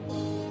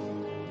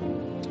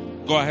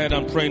go ahead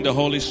and pray in the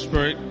Holy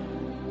Spirit.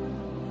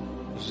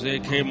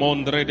 Zeke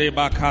mondre de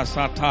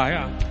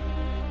bakasataya.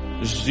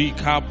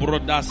 Zika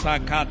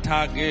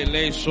brodasakata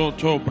gele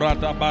soto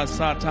brada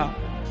basata.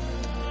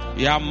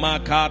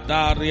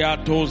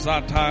 Yamakadaria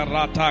tozata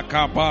rata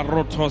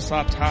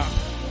kabarotosata.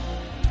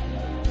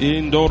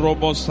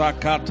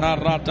 Indorobosakata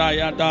rata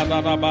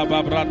yadada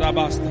baba brada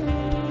basta.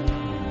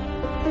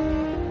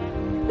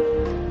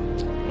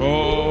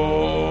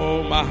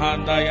 Oh,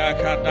 mahanda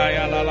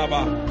yakadaya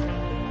lalaba.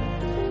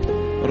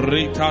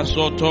 Rita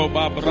soto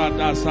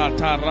babrada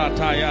sata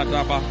rata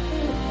yadaba.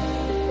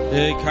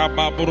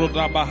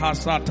 Ekababruda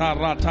bahasata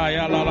rata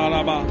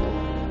yalalaba.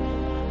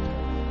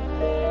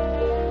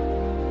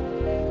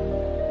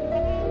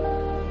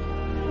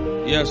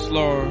 Yes,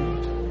 Lord.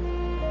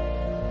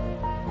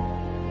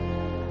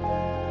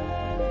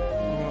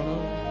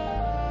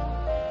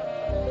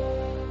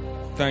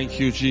 Thank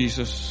you,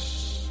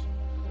 Jesus.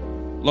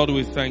 Lord,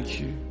 we thank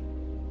you.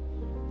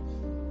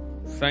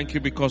 Thank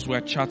you because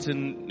we're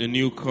charting a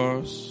new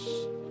course.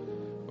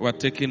 We're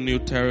taking new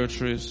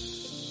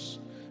territories.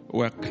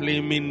 We're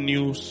claiming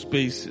new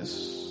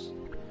spaces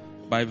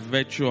by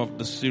virtue of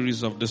the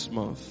series of this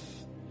month.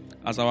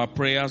 As our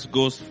prayers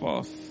goes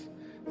forth,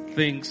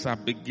 things are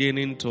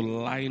beginning to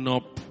line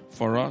up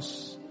for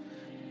us.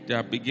 They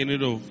are beginning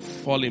to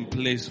fall in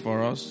place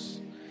for us.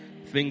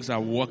 Things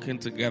are working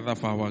together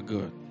for our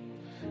good.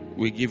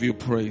 We give you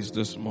praise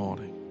this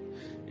morning.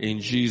 In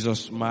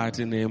Jesus'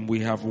 mighty name we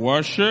have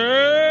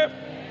worship.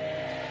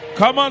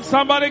 Come on,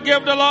 somebody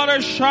give the Lord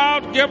a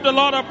shout. Give the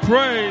Lord a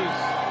praise.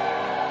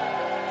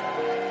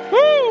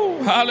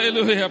 Woo!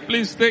 Hallelujah.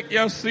 Please take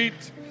your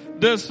seat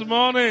this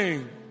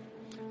morning.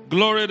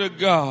 Glory to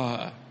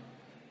God.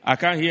 I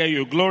can't hear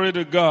you. Glory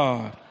to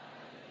God.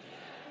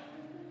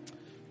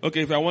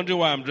 Okay, if you're wondering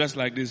why I'm dressed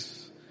like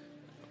this,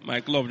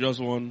 my club just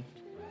won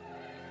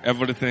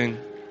everything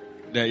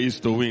there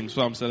is to win.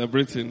 So I'm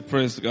celebrating.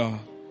 Praise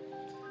God.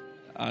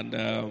 And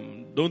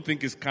don't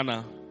think it's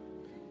kana.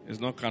 It's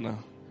not kana.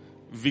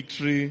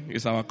 Victory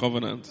is our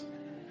covenant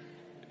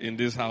in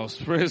this house.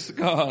 Praise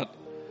God.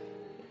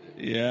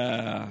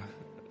 Yeah.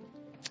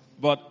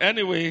 But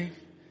anyway,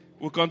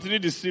 we'll continue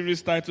the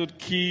series titled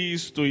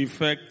Keys to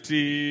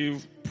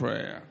Effective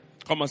Prayer.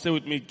 Come and say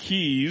with me,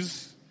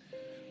 Keys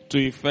to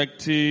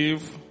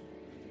Effective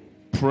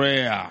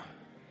Prayer.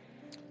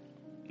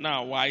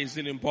 Now, why is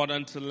it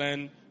important to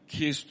learn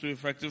keys to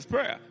effective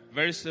prayer?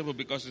 Very simple,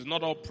 because it's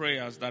not all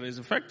prayers that is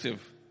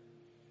effective.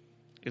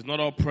 It's not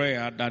all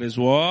prayer that is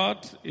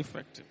what?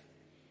 Effective.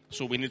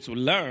 So we need to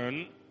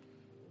learn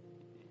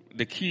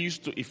the keys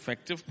to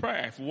effective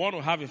prayer. If we want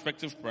to have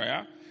effective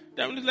prayer,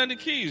 then we need to learn the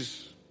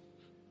keys.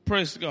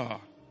 Praise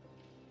God.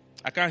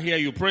 I can't hear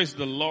you. Praise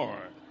the Lord.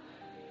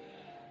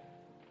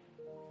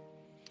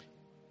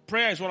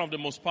 Prayer is one of the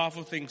most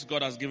powerful things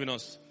God has given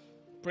us.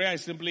 Prayer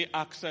is simply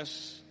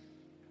access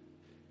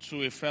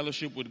to a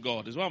fellowship with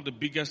God. It's one of the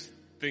biggest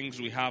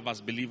things we have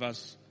as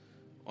believers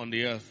on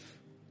the earth.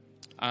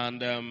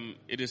 And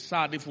it is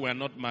sad if we are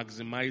not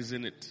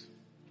maximizing it.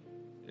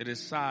 It is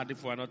sad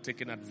if we are not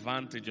taking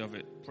advantage of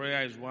it.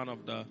 Prayer is one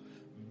of the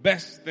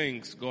best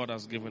things God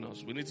has given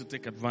us. We need to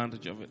take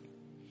advantage of it.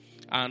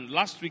 And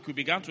last week we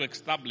began to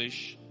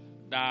establish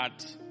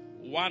that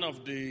one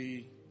of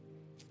the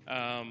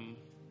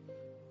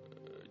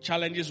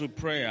challenges with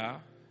prayer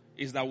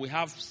is that we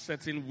have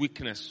certain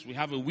weakness. We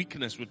have a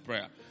weakness with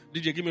prayer.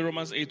 DJ, give me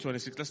Romans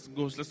 8:26.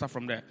 Let's start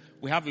from there.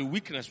 We have a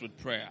weakness with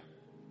prayer.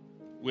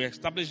 We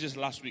established this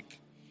last week.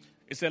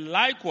 It said,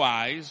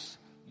 likewise,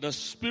 the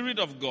Spirit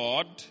of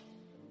God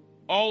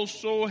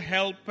also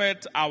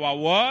helpeth our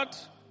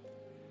what?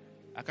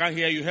 I can't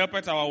hear you.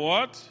 Helpeth our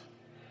what?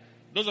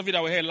 Those of you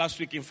that were here last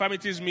week,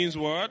 infirmities means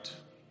what?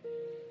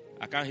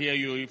 I can't hear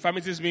you.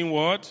 Infirmities mean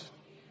what?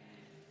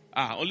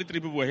 Only 3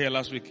 people were here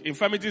last week.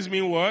 Infirmities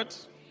mean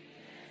what?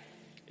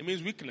 It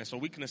means weakness or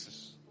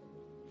weaknesses.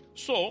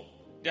 So,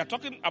 they are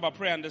talking about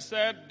prayer and they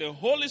said the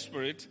Holy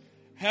Spirit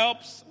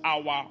helps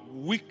our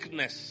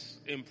weakness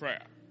in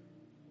prayer.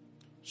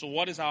 So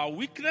what is our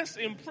weakness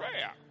in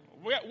prayer?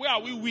 Where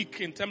are we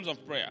weak in terms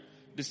of prayer?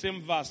 The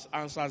same verse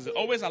answers it.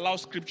 Always allow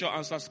scripture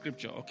answer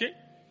scripture, okay?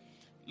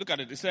 Look at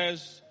it. It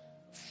says,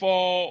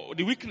 for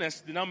the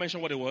weakness, did not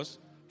mention what it was.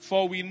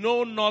 For we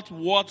know not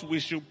what we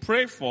should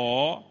pray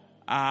for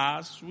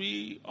as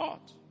we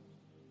ought.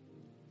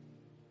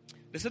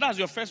 They said that's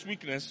your first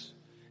weakness,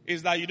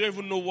 is that you don't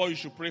even know what you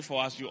should pray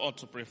for as you ought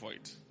to pray for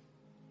it.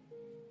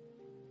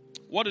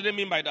 What do they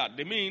mean by that?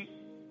 They mean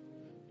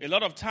a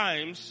lot of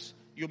times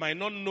you might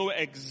not know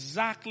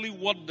exactly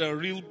what the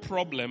real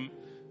problem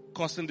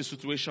causing the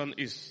situation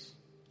is.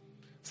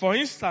 For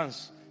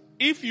instance,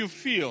 if you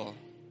feel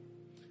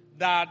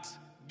that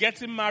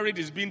getting married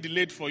is being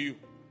delayed for you,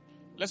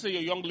 let's say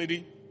you're a young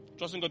lady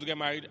trusting God to get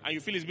married and you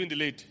feel it's being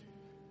delayed,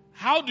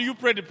 how do you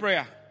pray the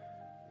prayer?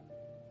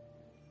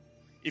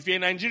 If you're a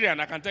Nigerian,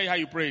 I can tell you how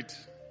you pray it.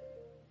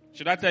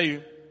 Should I tell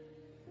you?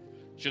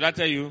 Should I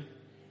tell you?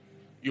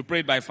 You pray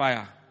it by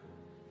fire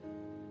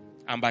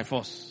and by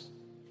force.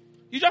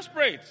 You just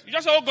pray it. You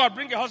just say, oh God,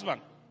 bring a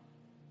husband.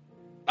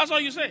 That's all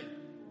you say.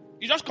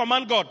 You just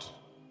command God.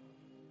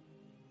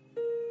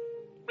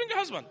 Bring your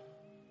husband.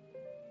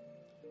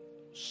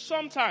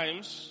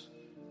 Sometimes,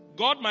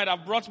 God might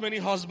have brought many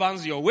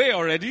husbands your way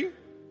already,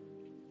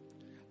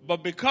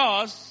 but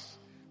because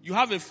you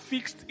have a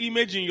fixed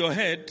image in your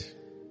head,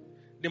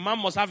 the man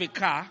must have a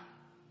car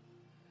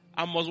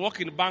and must work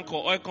in a bank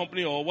or oil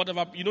company or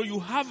whatever. You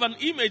have an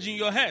image in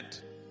your head.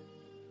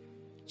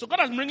 So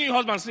God has been bringing you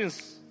husbands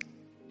since.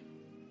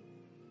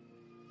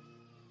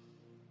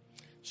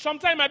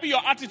 Sometimes it might be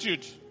your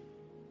attitude.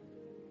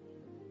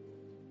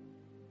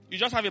 You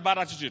just have a bad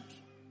attitude.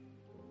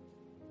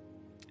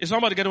 Is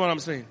somebody getting what I'm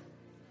saying?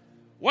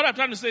 What I'm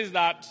trying to say is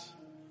that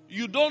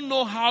you don't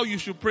know how you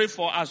should pray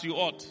for as you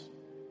ought.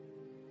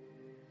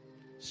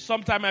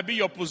 Sometimes it might be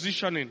your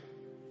positioning.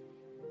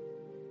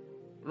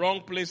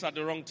 Wrong place at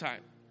the wrong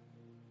time.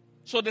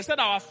 So they said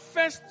our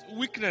first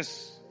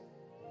weakness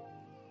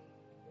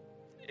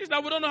is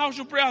that we don't know how we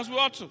should pray as we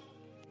ought to.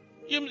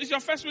 It's your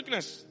first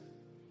weakness.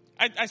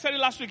 I said it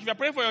last week. If you're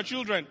praying for your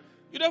children,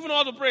 you don't even know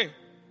how to pray.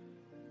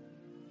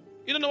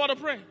 You don't know how to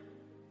pray.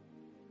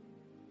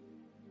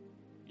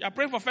 You're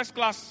praying for first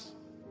class,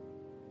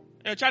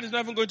 and your child is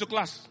not even going to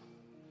class.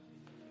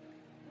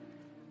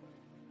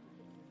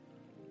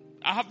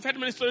 I have heard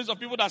many stories of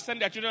people that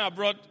send their children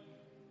abroad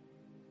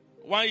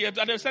 1 year,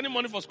 and they're sending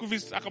money for school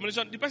fees,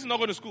 accommodation. The person is not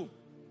going to school.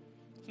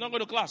 He's not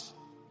going to class.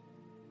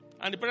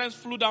 And the parents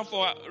flew down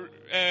for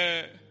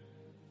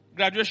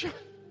graduation.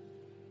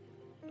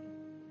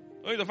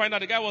 Only to find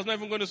out the guy was not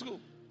even going to school.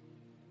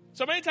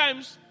 So many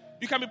times,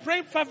 you can be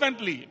praying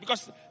fervently,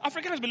 because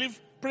Africans believe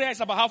prayer is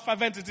about how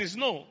fervent it is.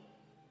 No.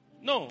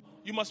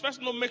 You must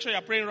first make sure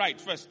you're praying right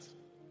first.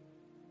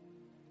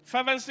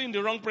 Fervency in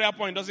the wrong prayer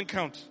point doesn't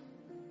count.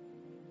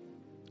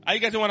 Are you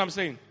getting what I'm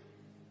saying?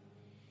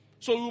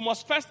 So we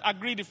must first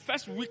agree the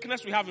first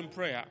weakness we have in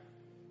prayer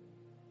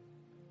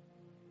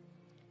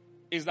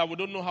is that we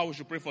don't know how we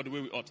should pray for the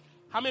way we ought.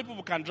 How many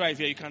people can drive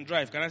here? You can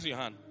drive. Can I see your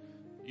hand?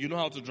 You know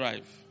how to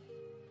drive.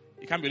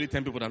 You can't be only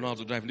 10 people that know how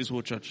to drive in this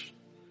whole church.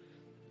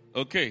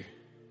 Okay.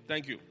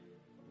 Thank you.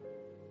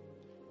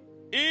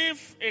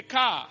 If a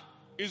car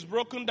is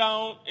broken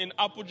down in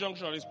Apple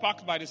Junction, is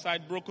parked by the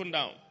side, broken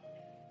down.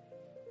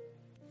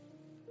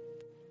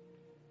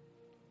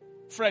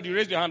 Fred, you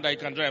raised your hand that you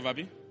can drive,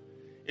 Abby.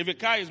 If a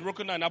car is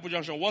broken down in Apple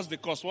Junction, what's the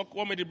cost?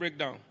 What made it break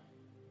down?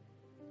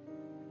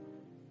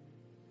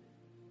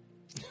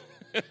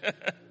 The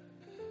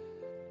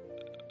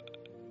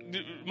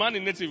man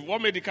in native,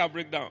 what made the car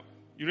break down?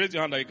 You raised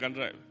your hand that you can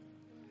drive.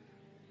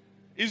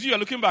 It's you, you're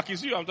looking back.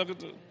 It's you I'm talking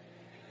to.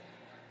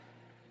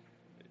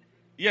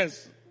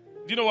 Yes.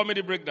 Do you know what made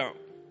it break down?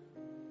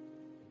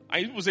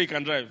 And people say you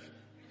can drive.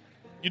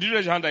 You didn't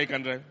raise your hand that you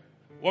can drive.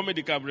 What made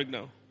the car break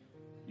down?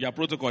 Your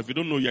protocol. If you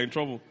don't know, you're in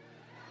trouble.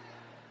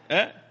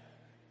 It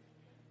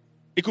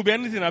could be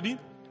anything, Abi.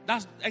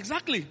 That's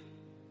exactly.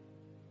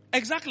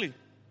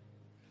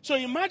 So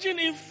imagine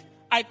if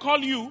I call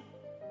you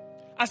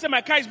and say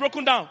my car is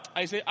broken down.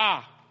 I say,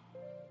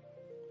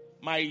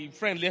 my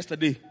friend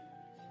yesterday,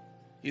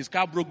 his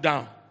car broke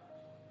down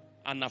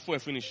and now fuel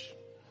finish.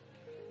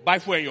 Buy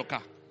fuel in your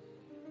car.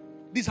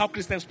 This is how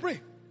Christians pray.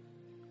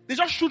 They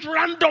just shoot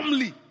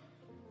randomly.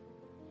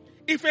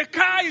 If a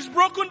car is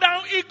broken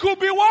down, it could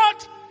be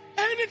what?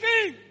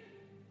 Anything.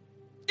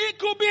 It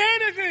could be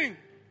anything.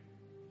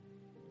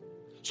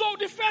 So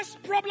the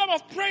first problem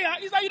of prayer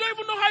is that you don't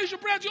even know how you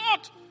should pray as you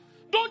ought.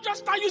 Don't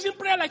just start using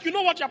prayer like you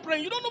know what you're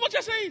praying. You don't know what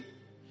you're saying.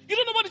 You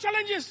don't know what the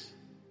challenge is.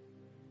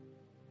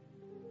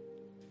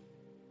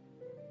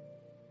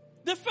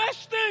 The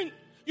first thing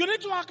you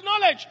need to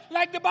acknowledge,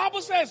 like the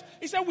Bible says,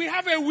 it said we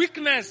have a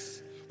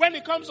weakness. When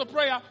it comes to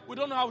prayer, we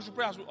don't know how we should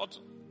pray as we ought to.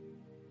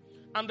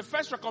 And the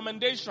first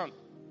recommendation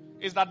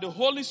is that the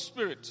Holy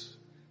Spirit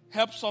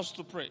helps us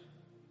to pray.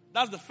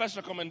 That's the first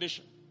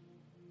recommendation.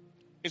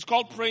 It's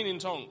called praying in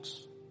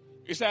tongues.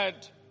 He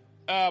said,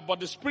 but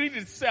the Spirit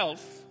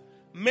itself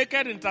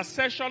maketh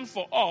intercession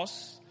for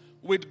us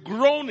with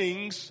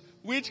groanings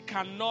which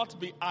cannot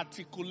be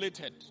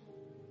articulated.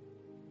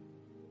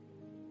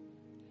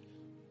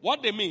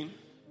 What they mean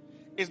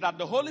is that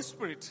the Holy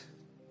Spirit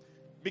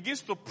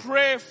begins to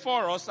pray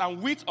for us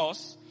and with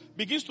us,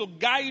 begins to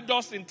guide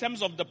us in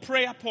terms of the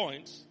prayer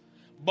points,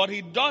 but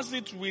he does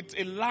it with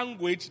a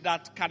language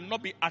that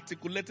cannot be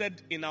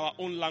articulated in our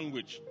own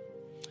language.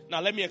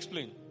 Now let me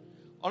explain.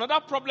 Another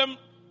problem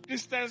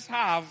Christians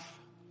have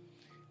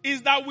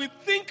is that we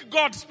think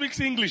God speaks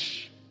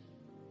English.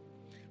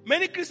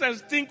 Many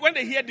Christians think when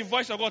they hear the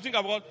voice of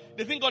God,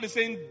 they think God is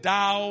saying,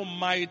 thou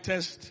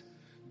mightest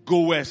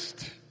go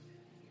west.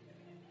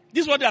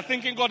 This is what they are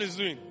thinking God is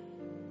doing.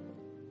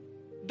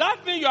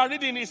 That thing you are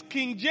reading is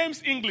King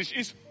James English.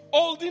 It's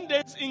olden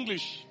days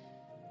English.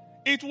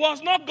 It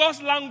was not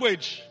God's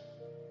language.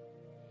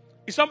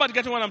 Is somebody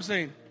getting what I'm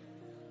saying?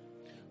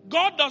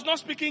 God does not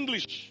speak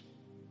English.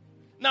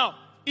 Now,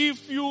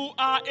 if you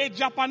are a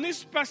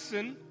Japanese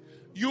person,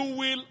 you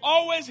will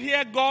always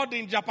hear God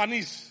in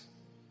Japanese.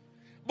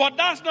 But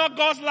that's not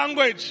God's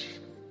language.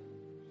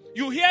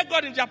 You hear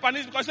God in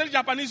Japanese because in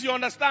Japanese you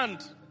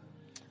understand.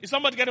 Is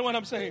somebody getting what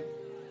I'm saying?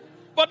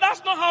 But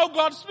that's not how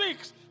God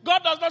speaks.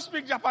 God does not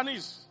speak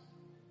Japanese.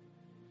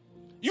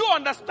 You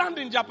understand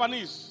in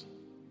Japanese.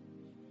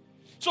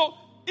 So,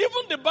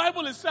 even the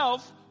Bible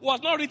itself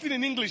was not written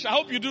in English. I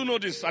hope you do know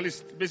this, at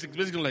least basic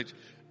knowledge.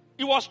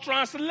 It was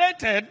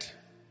translated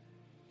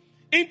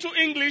into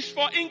English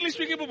for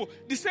English-speaking people.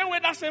 The same way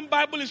that same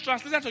Bible is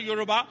translated to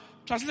Yoruba,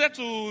 translated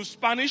to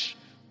Spanish.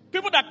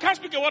 People that can't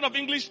speak a word of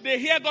English, they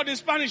hear God in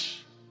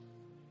Spanish.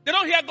 They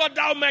don't hear God,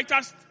 thou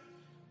makest,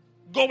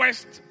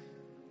 goest,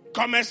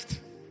 comest,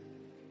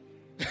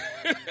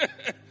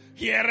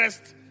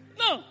 hearest.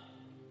 No.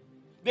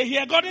 They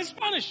hear God in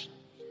Spanish.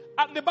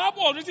 And the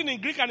Bible was written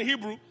in Greek and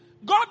Hebrew.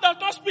 God does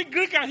not speak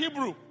Greek and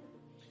Hebrew.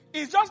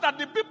 It's just that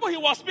the people he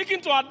was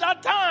speaking to at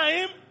that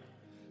time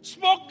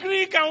spoke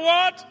Greek and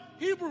what?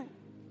 Hebrew.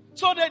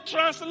 So they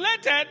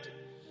translated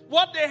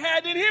what they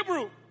heard in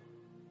Hebrew.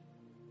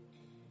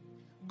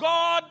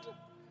 God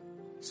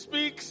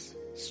speaks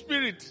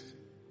spirit.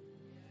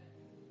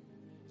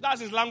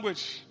 That's his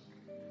language.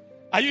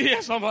 Are you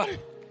here, somebody?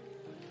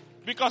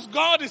 Because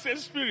God is a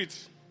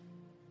spirit.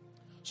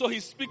 So he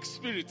speaks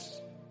spirit.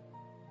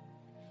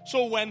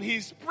 So when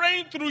he's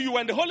praying through you,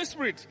 when the Holy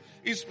Spirit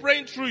is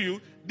praying through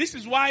you, this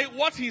is why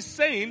what he's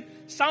saying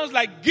sounds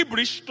like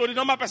gibberish to the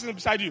normal person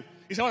beside you.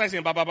 He said, what are you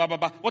saying? Ba, ba, ba, ba,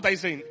 ba. What are you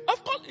saying?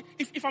 Of course,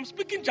 if I'm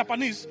speaking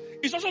Japanese,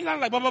 it's also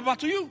sounds like ba, ba, ba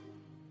to you.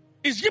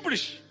 It's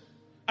gibberish.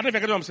 I don't know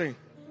if you get what I'm saying.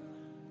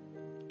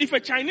 If a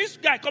Chinese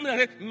guy comes in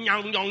and says,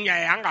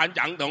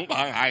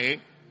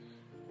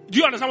 do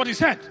you understand what he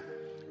said?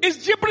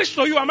 It's gibberish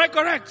to you, am I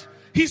correct?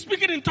 He's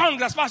speaking in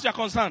tongues as far as you're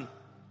concerned.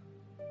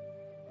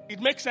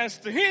 It makes sense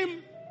to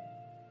him,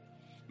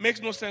 makes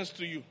no sense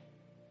to you.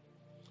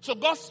 So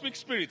God speaks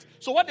spirit.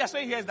 So what they're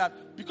saying here is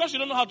that because you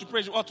don't know how to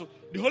pray, you ought to.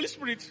 The Holy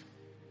Spirit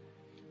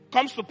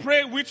comes to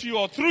pray with you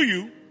or through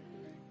you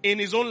in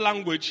his own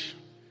language,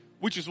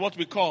 which is what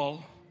we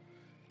call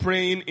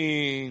praying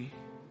in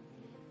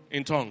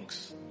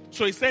tongues.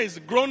 So it says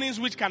groanings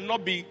which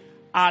cannot be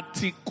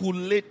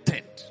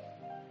articulated.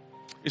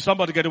 Is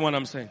somebody getting what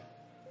I'm saying?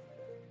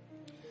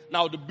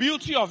 Now the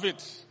beauty of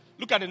it,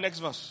 look at the next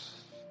verse.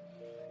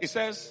 It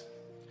says,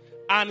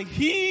 and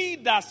he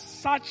that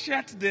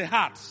searcheth the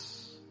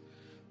hearts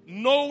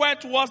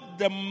knoweth what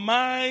the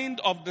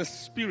mind of the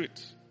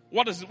Spirit.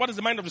 What is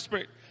the mind of the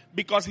Spirit?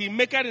 Because he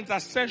maketh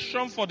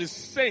intercession for the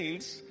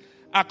saints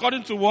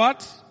according to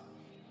what?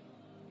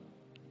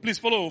 Please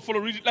follow,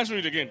 read it. Let's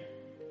read it again.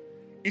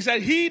 He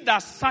said, he that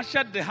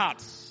searcheth the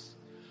hearts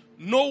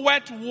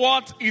knoweth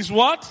what is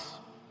what?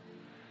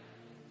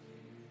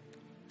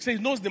 He says,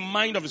 he knows the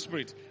mind of the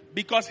Spirit.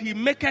 Because he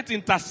maketh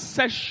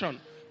intercession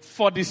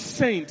for the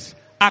saints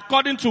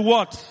according to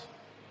what?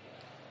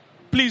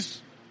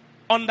 Please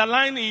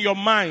underline in your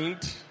mind,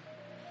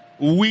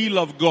 will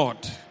of God.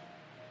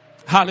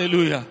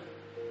 Hallelujah.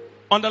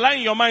 Underline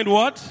in your mind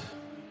what?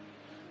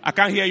 I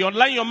can't hear you.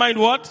 Underline in your mind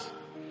what?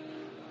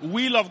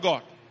 Will of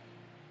God.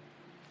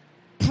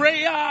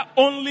 Prayer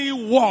only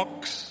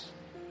works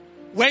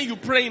when you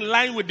pray in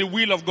line with the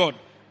will of God.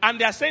 And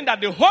they are saying that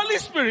the Holy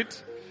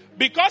Spirit,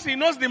 because he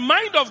knows the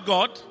mind of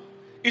God,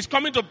 is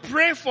coming to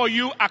pray for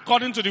you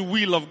according to the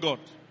will of God.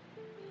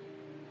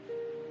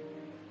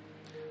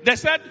 They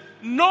said,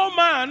 no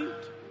man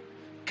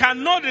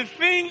can know the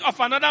thing of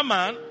another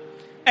man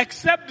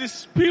except the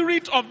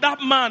spirit of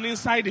that man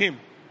inside him.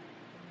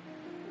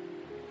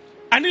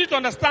 I need you to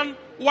understand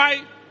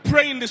why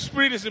praying in the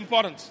Spirit is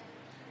important.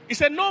 He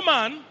said, no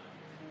man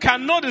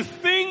can know the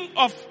thing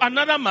of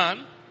another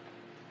man.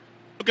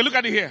 Okay, look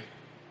at it here.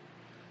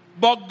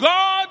 But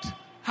God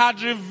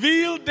had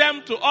revealed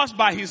them to us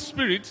by his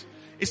Spirit.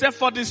 He said,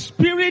 for the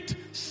Spirit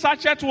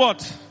searcheth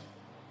what?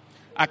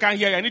 I can't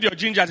hear you. I need your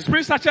ginger. The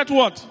Spirit searcheth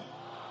what?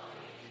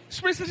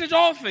 Spirit searcheth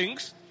all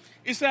things.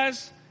 It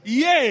says,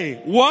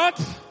 yea, what?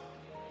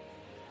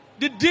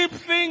 The deep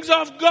things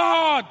of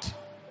God.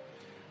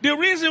 The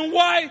reason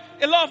why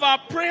a lot of our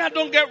prayer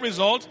don't get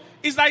results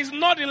is that it's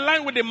not in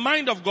line with the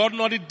mind of God,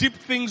 nor the deep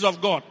things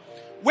of God.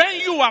 When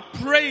you are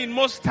praying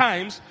most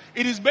times,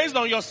 it is based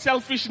on your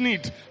selfish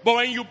need. But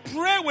when you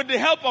pray with the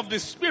help of the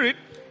Spirit,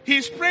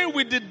 he's praying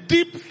with the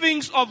deep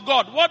things of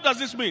God. What does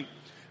this mean?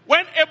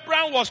 When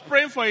Abraham was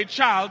praying for a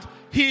child,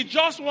 he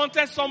just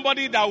wanted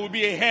somebody that will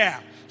be a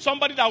heir.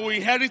 Somebody that will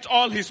inherit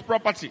all his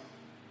property.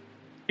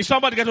 Is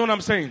somebody getting what I'm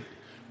saying?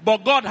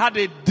 But God had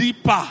a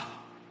deeper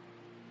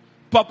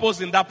purpose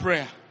in that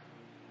prayer.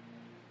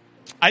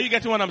 Are you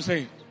getting what I'm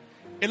saying?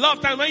 A lot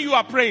of times when you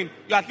are praying,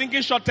 you are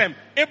thinking short term.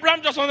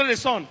 Abraham just wanted a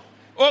son.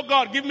 Oh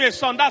God, give me a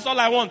son. That's all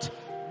I want.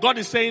 God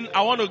is saying,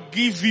 I want to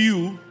give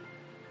you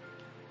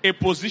a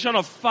position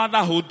of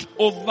fatherhood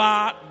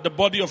over the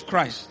body of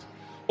Christ,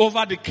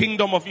 over the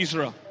kingdom of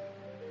Israel.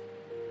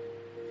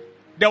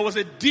 There was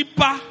a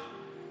deeper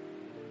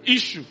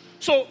issue.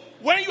 So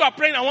when you are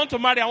praying, I want to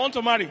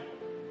marry,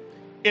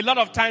 a lot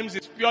of times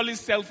it's purely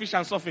selfish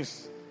and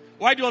surface.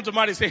 Why do you want to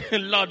marry? Say,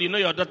 Lord, you know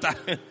your daughter,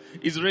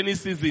 it's rainy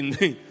season.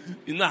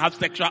 You know, have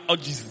sexual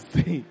urges.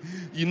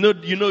 You know,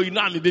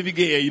 I'm a baby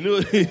girl, you know.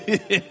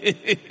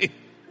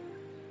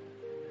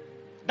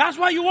 That's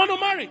why you want to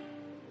marry.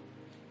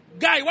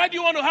 Guy, why do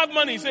you want to have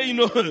money? He say, you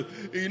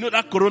know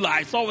that Corolla.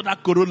 I saw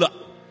that Corolla.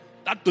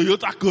 That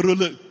Toyota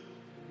Corolla.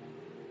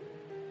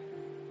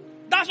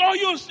 That's all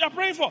you're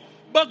praying for.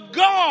 But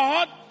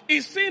God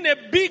is seeing a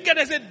bigger,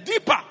 there's a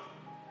deeper.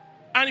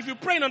 And if you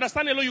pray in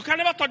understanding alone, you can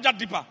never touch that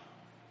deeper.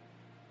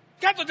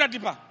 You can't touch that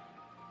deeper.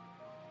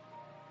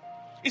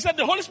 He said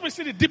the Holy Spirit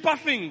sees the deeper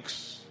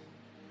things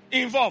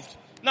involved.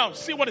 Now,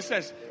 see what it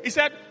says. He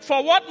said,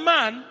 for what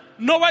man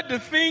knoweth the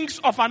things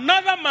of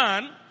another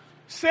man,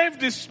 save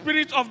the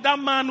spirit of that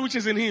man which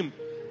is in him.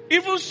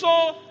 Even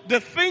so, the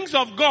things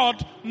of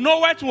God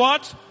knoweth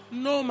what?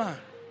 No man.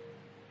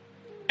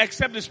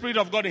 Except the spirit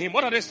of God in him.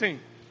 What are they saying?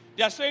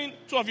 They are saying,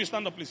 two of you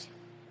stand up please.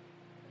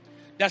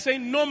 They are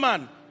saying no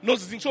man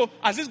knows the thing. So,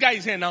 as this guy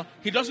is here now,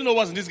 he doesn't know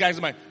what's in this guy's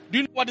mind. Do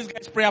you know what this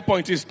guy's prayer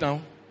point is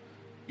now?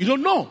 You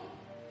don't know.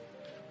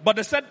 But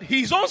they said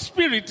his own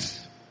spirit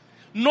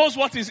knows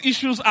what his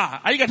issues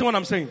are. Are you getting what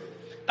I'm saying?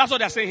 That's what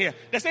they're saying here.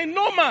 They're saying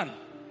no man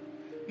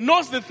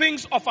knows the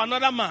things of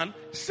another man,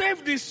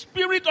 save the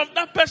spirit of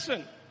that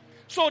person.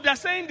 So they're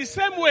saying the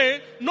same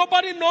way,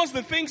 nobody knows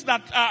the things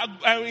that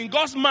are in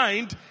God's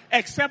mind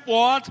except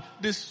what?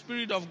 The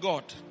Spirit of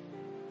God.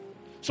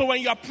 So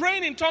when you are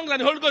praying in tongues and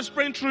the Holy Ghost is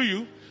praying through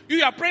you,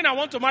 you are praying, I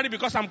want to marry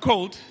because I'm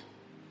cold.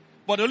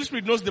 But the Holy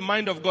Spirit knows the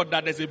mind of God,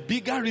 that there's a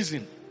bigger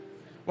reason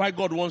why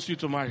God wants you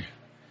to marry.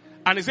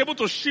 And is able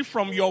to shift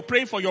from your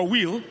praying for your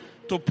will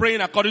to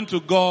praying according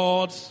to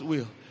God's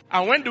will.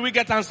 And when do we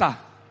get answer?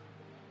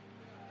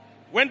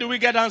 When do we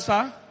get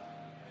answer?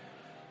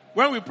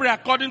 When we pray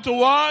according to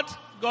what?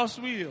 God's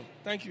will.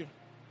 Thank you.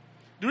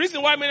 The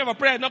reason why many of our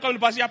prayers are not coming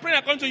to pass, you are praying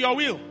according to your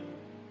will.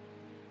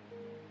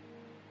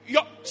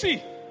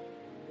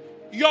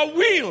 Your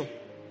will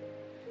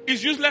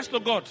is useless to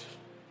God.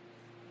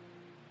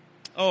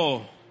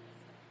 Oh.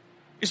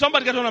 Is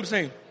somebody getting what I'm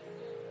saying?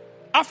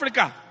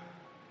 Africa.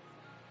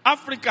 How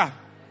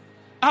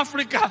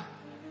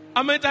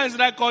many times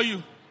did I call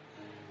you?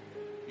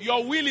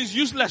 Your will is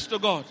useless to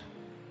God.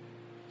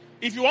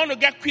 If you want to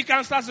get quick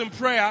answers in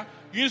prayer,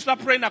 you need to start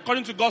praying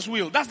according to God's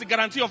will. That's the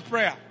guarantee of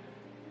prayer.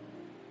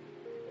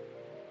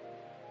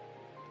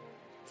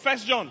 1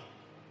 John.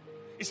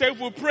 He said if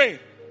we pray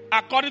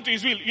according to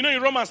his will. You know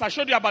in Romans, I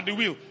showed you about the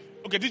will.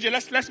 Okay, DJ,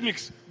 let's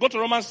mix. Go to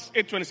Romans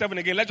 8:27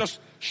 again. Let's just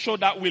show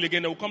that will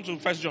again. Then we'll come to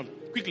 1 John.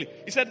 Quickly.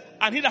 He said,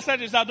 and he that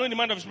said is knowing the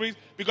mind of the Spirit,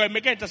 because he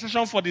makes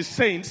intercession for the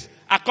saints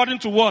according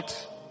to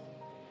what?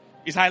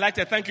 It's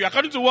highlighted. Thank you.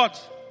 According to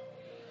what?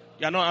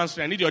 You are not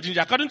answering. I need your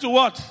ginger. According to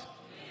what?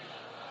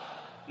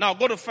 Now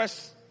go to 1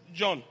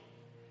 John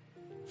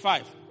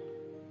 5.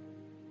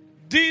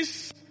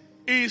 This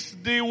is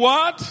the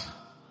what?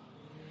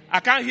 I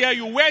can't hear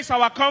you. Where is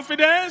our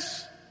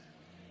confidence?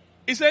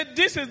 He said,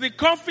 this is the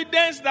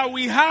confidence that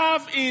we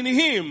have in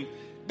him.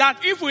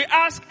 That if we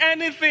ask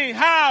anything,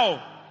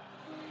 how?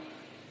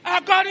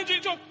 According to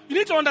you. You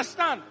need to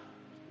understand.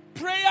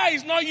 Prayer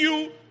is not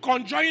you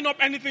conjuring up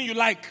anything you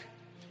like.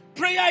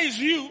 Prayer is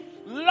you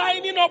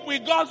lining up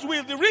with God's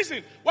will. The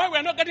reason why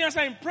we're not getting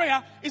answer in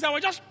prayer is that we're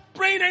just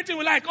praying anything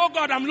we like. Oh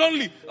God, I'm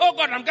lonely. Oh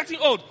God, I'm getting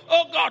old.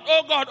 Oh God,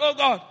 oh God, oh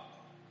God.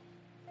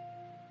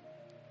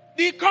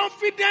 The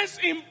confidence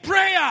in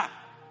prayer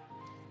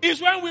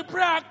is when we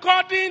pray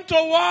according to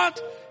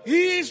what?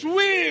 His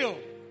will.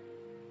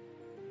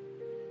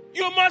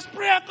 You must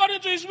pray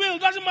according to his will.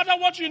 Doesn't matter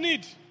what you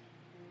need.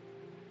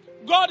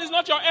 God is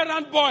not your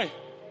errand boy.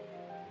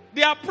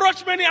 The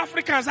approach many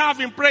Africans have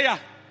in prayer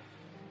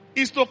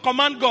is to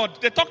command God.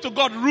 They talk to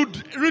God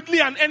rudely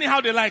and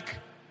anyhow they like.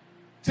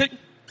 Say,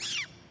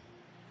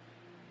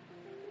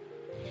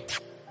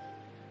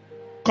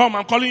 come,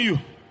 I'm calling you.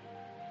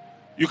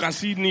 You can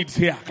see needs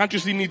here. Can't you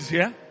see needs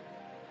here?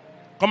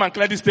 Come and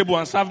clear this table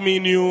and serve me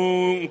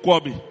new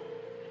nkwobi.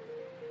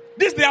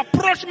 This is the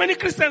approach many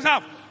Christians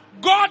have.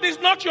 God is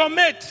not your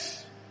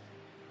mate.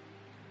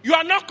 You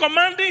are not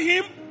commanding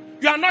him.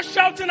 You are not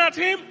shouting at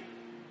him.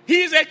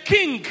 He is a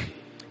king.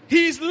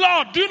 He is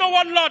Lord. Do you know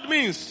what Lord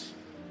means?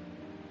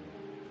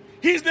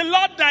 He is the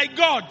Lord thy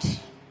God.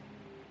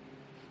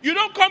 You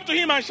don't come to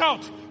him and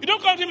shout. You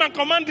don't come to him and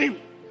command him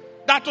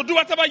that to do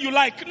whatever you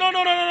like.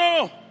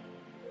 No.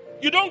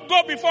 You don't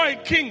go before a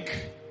king.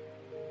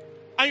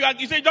 And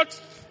you say,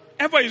 just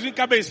ever using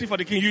KBC for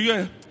the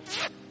king.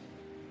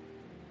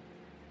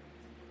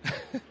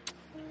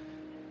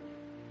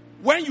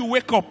 When you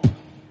wake up,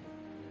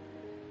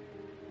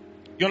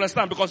 you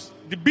understand? Because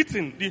the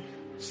beating, the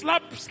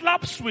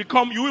slaps will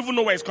come. You even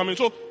know where it's coming.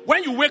 So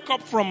when you wake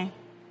up from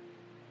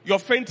your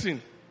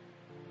fainting,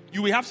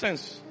 you will have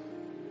sense.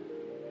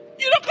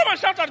 You don't come and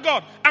shout at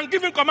God and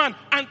give him command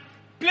and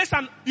place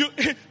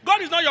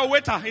God is not your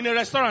waiter in a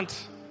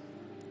restaurant.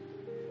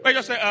 Where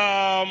you say,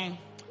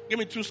 give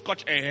me 2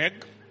 Scotch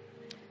egg.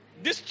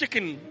 This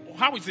chicken,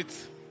 how is it?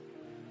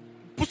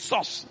 Put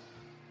sauce.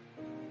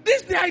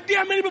 This is the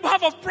idea many people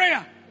have of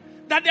prayer.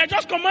 That they are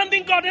just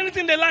commanding God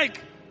anything they like.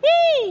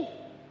 Woo!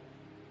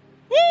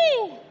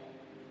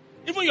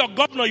 Even your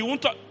governor, you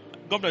won't talk.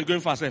 Governor is going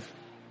for herself.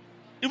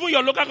 Even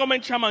your local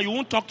government chairman, you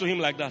won't talk to him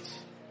like that.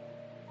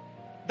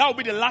 That will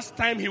be the last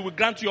time he will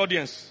grant you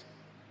audience.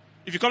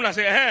 If you come and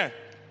say, hey,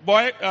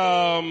 Boy,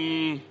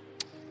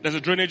 there's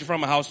a drainage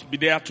from my house. Be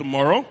there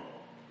tomorrow.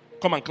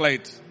 Come and clear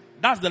it.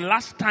 That's the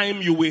last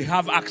time you will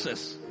have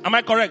access. Am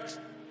I correct?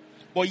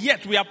 But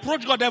yet, we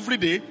approach God every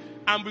day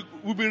and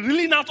we'll be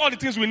reeling out all the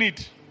things we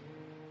need.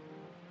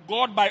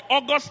 God, by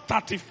August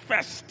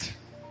 31st,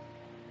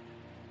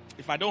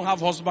 if I don't have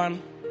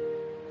husband,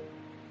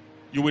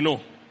 you will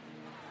know.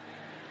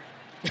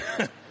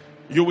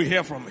 You will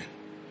hear from me.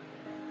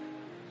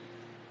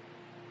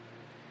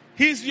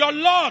 He's your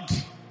Lord.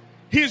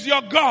 He's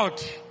your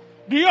God.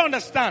 Do you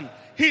understand?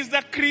 He's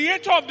the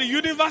creator of the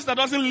universe that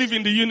doesn't live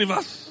in the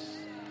universe.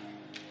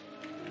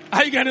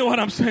 Are you getting what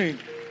I'm saying?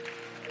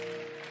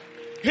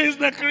 He's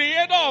the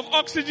creator of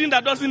oxygen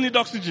that doesn't need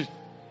oxygen.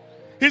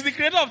 He's the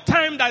creator of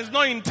time that is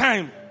not in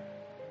time.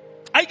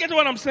 Are you getting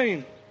what I'm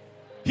saying?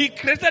 He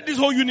created this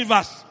whole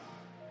universe.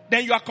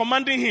 Then you are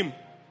commanding him.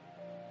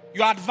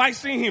 You are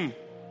advising him.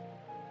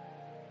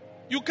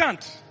 You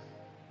can't.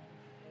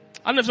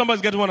 I don't know if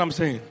somebody's getting what I'm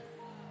saying.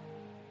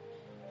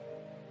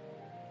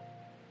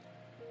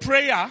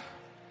 Prayer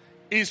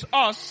is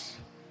us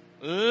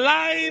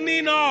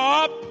lining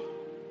up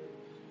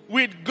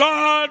with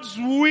God's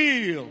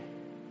will.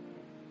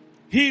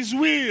 His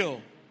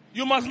will.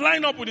 You must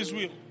line up with his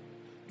will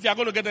if you are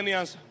going to get any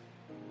answer.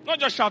 Not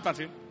just shout at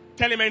him.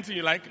 Tell him anything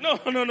you like. No.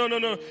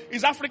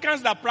 It's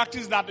Africans that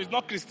practice that. It's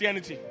not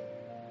Christianity.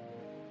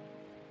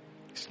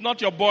 It's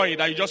not your boy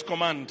that you just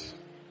command.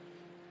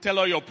 Tell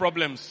all your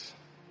problems.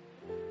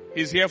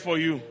 He's here for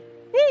you.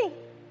 Woo!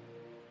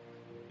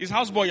 It's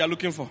houseboy you're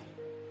looking for.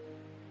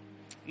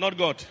 Not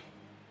God.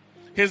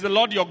 He's the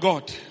Lord your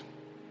God.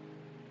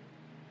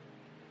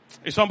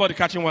 Is somebody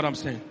catching what I'm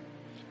saying?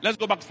 Let's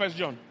go back to 1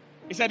 John.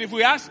 He said, if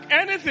we ask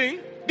anything,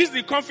 this is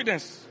the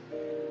confidence.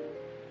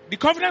 The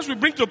confidence we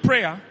bring to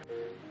prayer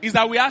is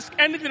that we ask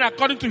anything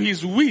according to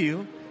his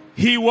will.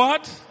 He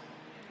what?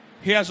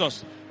 Hears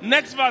us.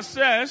 Next verse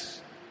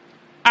says,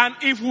 and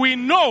if we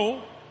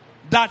know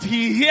that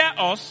he hears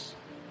us,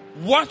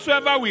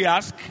 whatsoever we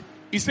ask,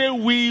 he said,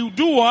 we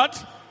do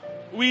what?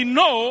 We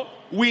know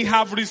we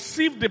have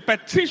received the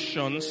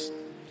petitions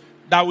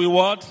that we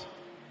what?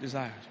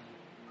 Desired.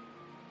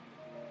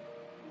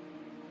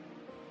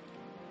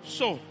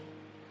 So,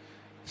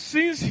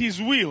 since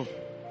his will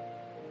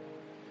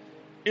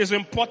is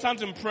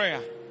important in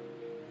prayer,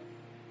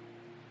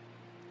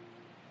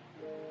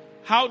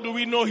 how do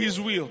we know his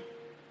will?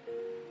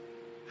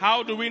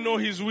 How do we know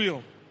his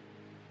will?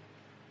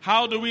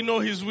 How do we know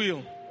his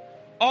will?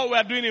 All we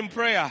are doing in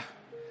prayer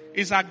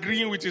is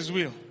agreeing with his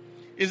will.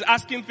 Is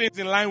asking things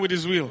in line with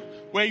his will.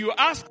 When you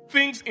ask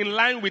things in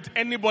line with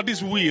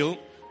anybody's will,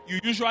 you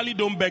usually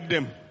don't beg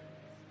them.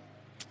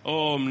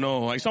 Oh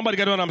no. Is somebody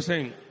get what I'm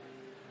saying?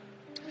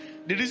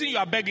 The reason you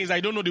are begging is I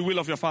don't know the will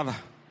of your father.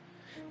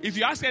 If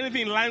you ask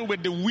anything in line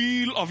with the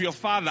will of your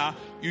father,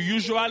 you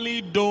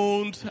usually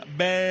don't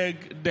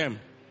beg them.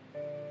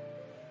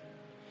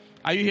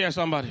 Are you here,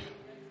 somebody?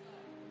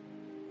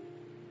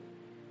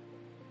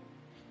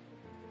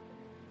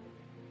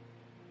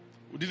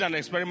 We did an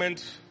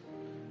experiment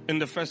in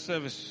the first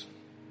service.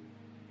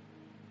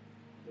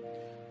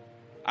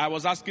 I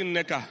was asking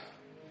Neka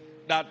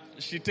that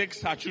she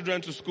takes her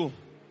children to school.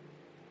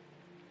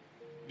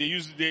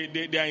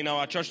 They are in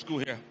our church school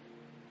here.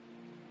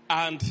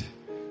 And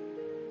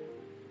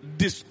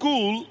the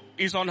school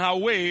is on her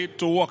way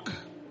to work.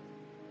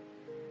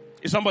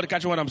 Is somebody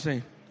catching what I'm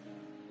saying?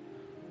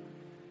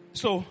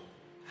 So,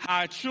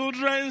 her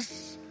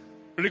children's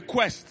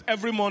request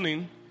every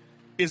morning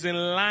is in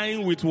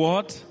line with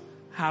what?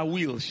 Her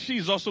will. She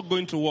is also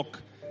going to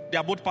work. They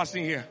are both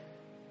passing here.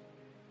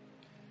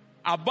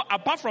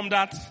 Apart from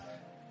that,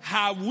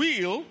 her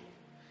will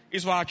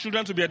is for her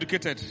children to be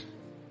educated.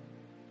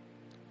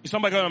 Is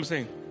somebody get what I'm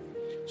saying?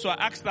 So I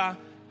asked her,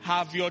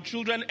 have your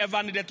children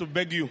ever needed to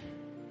beg you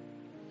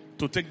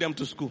to take them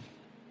to school?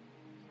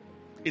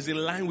 It's in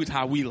line with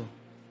her will.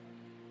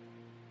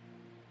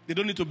 They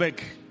don't need to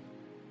beg.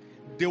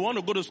 They want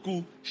to go to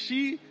school.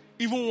 She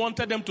even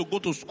wanted them to go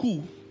to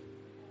school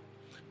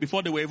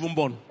before they were even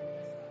born.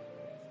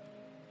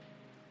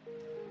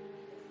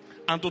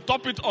 And to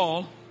top it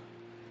all,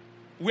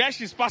 where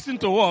she's passing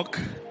to work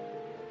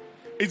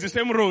is the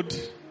same road.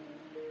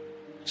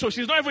 So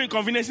she's not even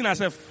inconveniencing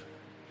herself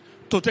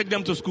to take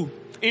them to school.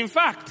 In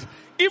fact,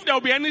 if there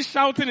will be any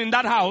shouting in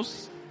that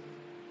house,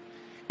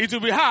 it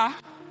will be her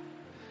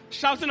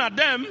shouting at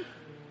them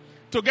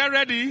to get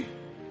ready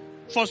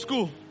for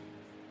school.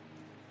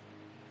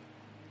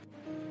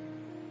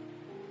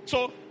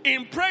 So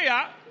in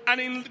prayer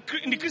and in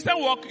the Christian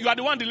walk, you are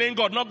the one delaying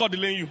God, not God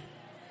delaying you.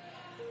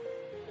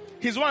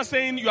 He's the one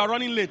saying you are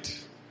running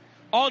late.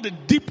 All the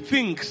deep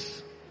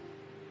things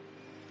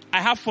I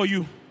have for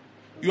you,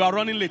 you are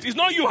running late. It's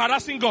not you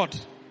harassing God.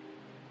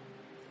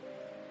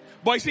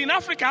 But you see, in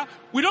Africa,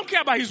 we don't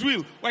care about his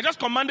will. We're just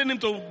commanding him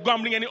to go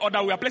and bring any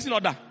order. We are placing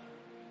order.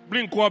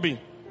 Bring kwabi.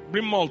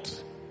 Bring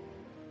malt.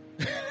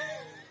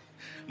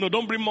 No,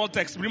 don't bring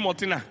Maltex. Bring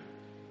Maltina.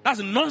 That's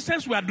the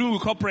nonsense we are doing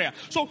with our prayer.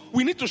 So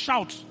we need to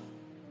shout.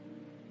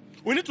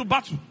 We need to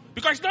battle.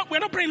 Because we're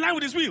not praying in line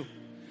with his will.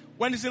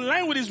 When it's in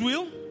line with his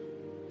will,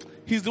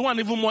 He's the one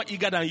even more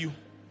eager than you.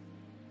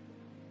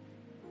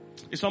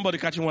 Is somebody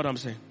catching what I'm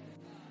saying?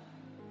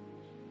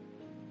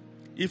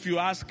 If you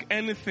ask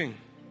anything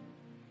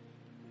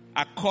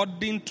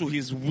according to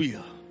his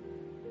will,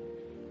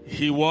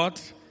 he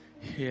what?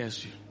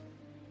 Hears you.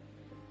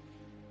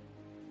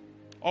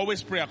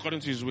 Always pray according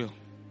to his will.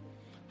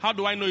 How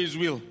do I know his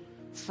will?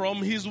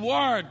 From his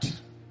word.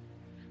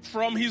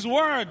 From his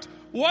word.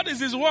 What is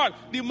his word?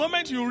 The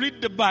moment you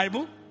read the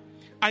Bible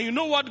and you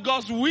know what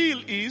God's will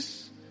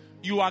is,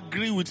 you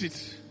agree with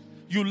it.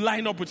 You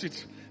line up with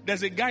it.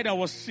 There's a guy that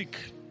was sick.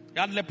 He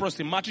had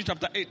leprosy. Matthew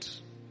chapter 8.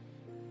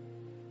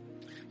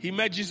 He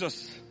met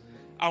Jesus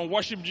and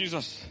worshiped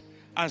Jesus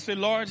and said,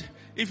 Lord,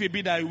 if it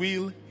be thy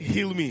will,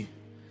 heal me.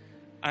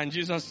 And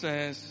Jesus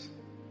says,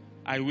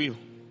 I will.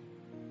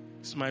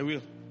 It's my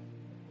will.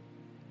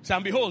 So,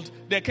 and behold,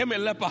 there came a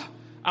leper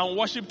and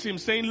worshipped him,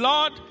 saying,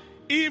 Lord,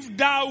 if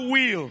thou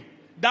will,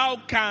 thou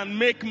can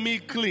make me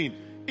clean.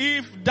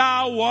 If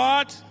thou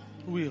what?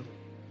 Will.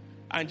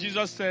 And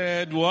Jesus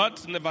said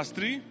what? In verse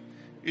 3,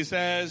 he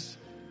says,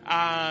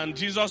 and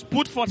Jesus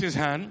put forth his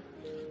hand,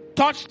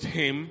 touched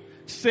him,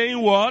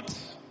 saying what?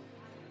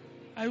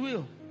 I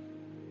will.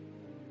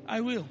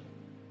 I will.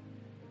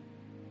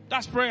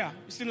 That's prayer.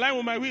 It's in line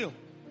with my will.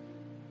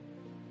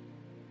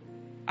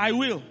 I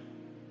will.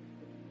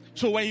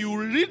 So when you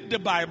read the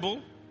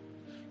Bible,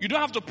 you don't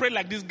have to pray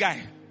like this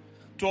guy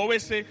to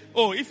always say,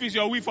 oh, if it's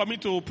your will for me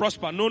to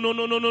prosper. No.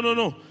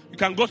 You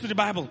can go to the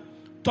Bible.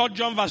 3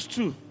 John verse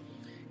 2.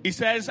 It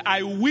says,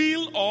 I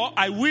will or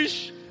I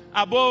wish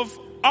above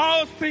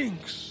all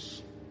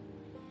things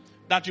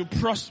that you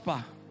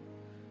prosper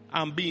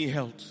and be in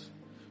health.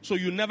 So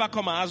you never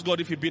come and ask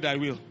God if he be thy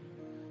will.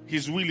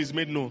 His will is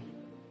made known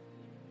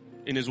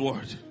in his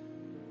word.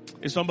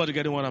 Is somebody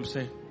getting what I'm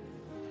saying?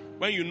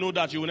 When you know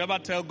that, you will never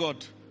tell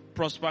God,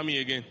 prosper me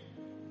again.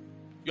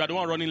 You are the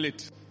one running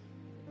late.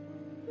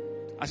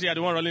 I say you are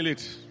the one running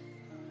late.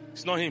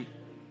 It's not him.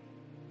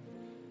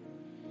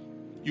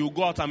 You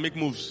go out and make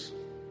moves.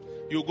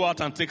 You go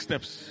out and take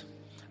steps.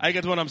 I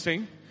get what I'm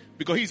saying?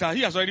 Because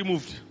he has already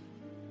moved.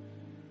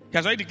 He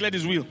has already declared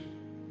his will.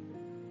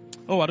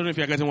 Oh, I don't know if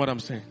you're getting what I'm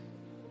saying.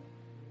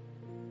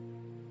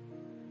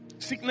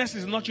 Sickness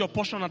is not your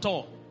portion at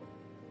all.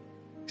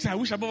 He said, I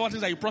wish above all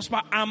things that you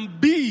prosper and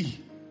be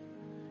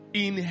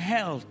in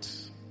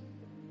health.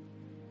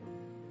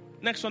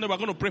 Next Sunday, we're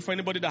going to pray for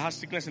anybody that has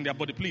sickness in their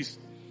body, please.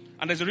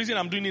 And there's a reason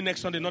I'm doing it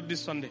next Sunday, not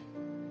this Sunday.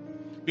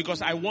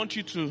 Because I want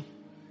you to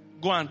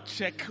go and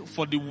check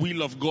for the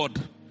will of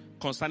God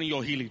concerning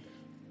your healing.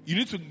 You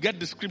need to get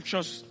the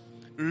scriptures,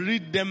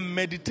 read them,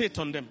 meditate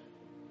on them.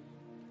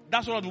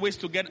 That's one of the ways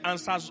to get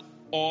answers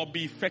or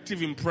be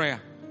effective in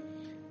prayer.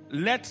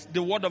 Let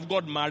the word of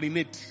God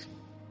marinate.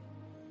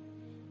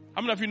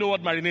 How many of you know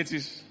what marinate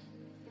is?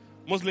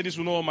 Most ladies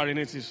will know what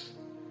marinate is.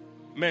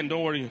 Men,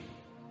 don't worry.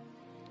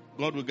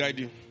 God will guide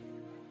you.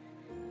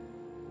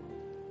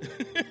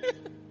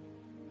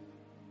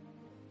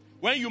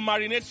 When you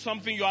marinate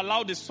something, you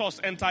allow the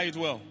sauce enter it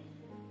well.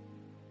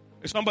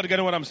 Is somebody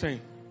getting what I'm saying?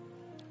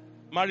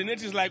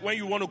 Marinate is like when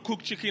you want to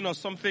cook chicken or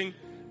something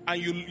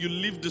and you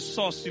leave the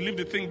sauce, you leave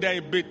the thing there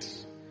a bit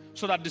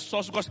so that the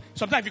sauce, because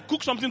sometimes if you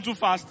cook something too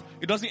fast,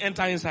 it doesn't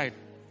enter inside.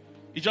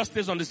 It just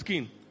stays on the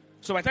skin.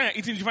 So by the time you're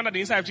eating, you find that the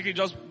inside of chicken is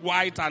just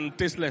white and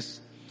tasteless.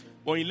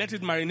 But when you let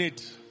it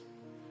marinate,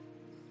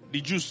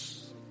 the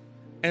juice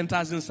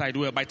enters inside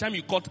well. By the time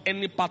you cut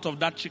any part of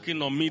that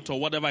chicken or meat or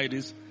whatever it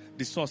is,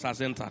 the sauce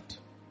has entered.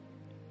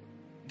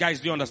 Guys,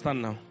 do you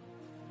understand now?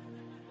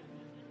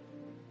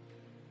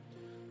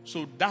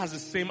 So that's the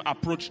same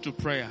approach to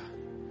prayer.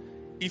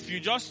 If you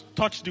just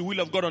touch the will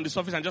of God on the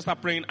surface and just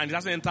start praying and it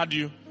hasn't entered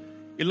you,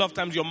 a lot of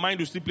times your mind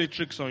will still play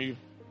tricks on you.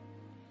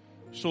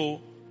 So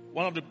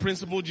one of the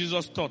principles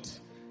Jesus taught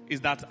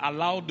is that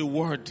allow the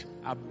word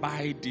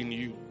abide in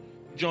you.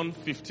 John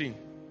 15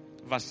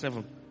 verse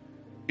 7.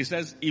 It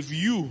says, if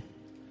you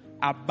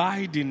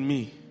abide in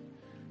me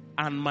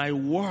and my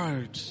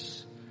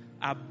words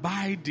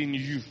abide in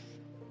you.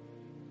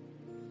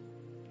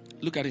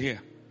 Look at it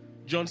here.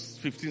 John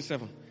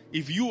 15:7.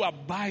 If you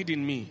abide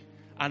in me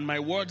and my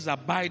words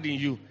abide in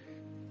you,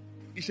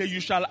 he said, you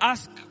shall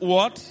ask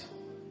what?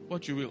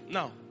 What you will.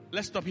 Now,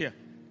 let's stop here.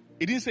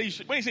 It didn't say,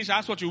 when he says you shall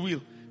ask what you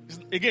will,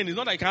 again, it's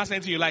not like you can ask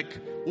anything you like.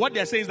 What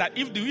they're saying is that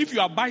if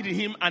you abide in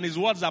him and his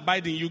words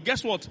abide in you,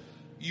 guess what?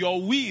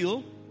 Your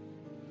will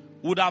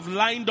would have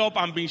lined up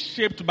and been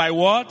shaped by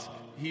what?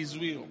 His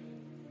will.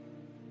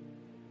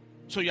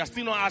 So you're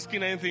still not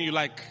asking anything you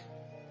like.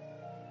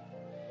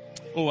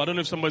 Oh, I don't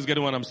know if somebody's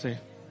getting what I'm saying.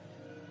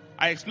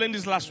 I explained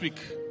this last week.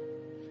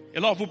 A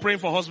lot of people praying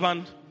for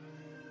husband.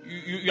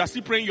 You are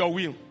still praying your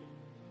will.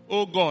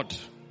 Oh God,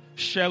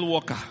 Shell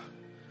worker.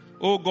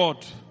 Oh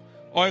God,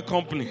 oil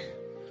company.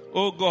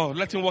 Oh God,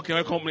 let him work in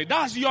oil company.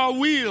 That's your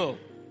will.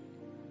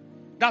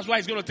 That's why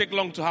it's going to take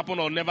long to happen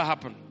or never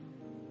happen.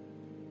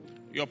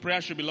 Your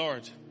prayer should be,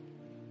 Lord,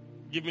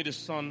 give me the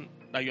son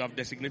that you have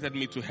designated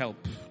me to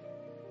help.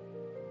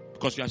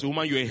 Because as a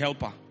woman, you're a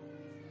helper.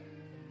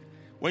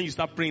 When you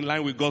start praying in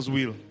line with God's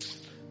will,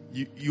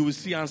 you will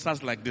see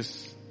answers like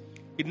this.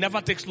 it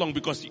never takes long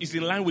because it's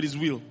in line with His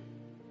will.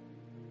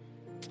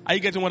 Are you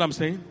getting what I'm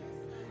saying?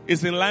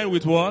 It's in line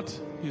with what?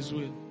 His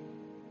will.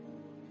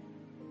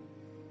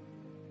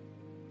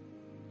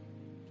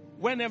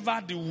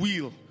 Whenever the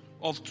will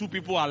of two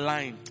people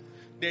align,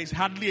 there is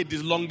hardly a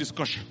long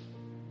discussion.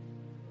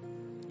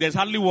 There's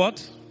hardly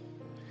what?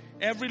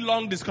 Every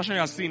long discussion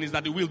you are seeing is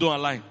that the will don't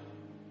align.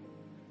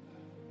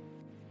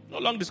 No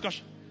long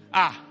discussion.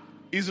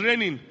 It's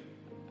raining.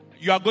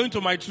 You are going to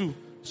my 2.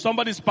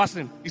 Somebody's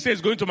passing. He says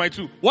he's going to my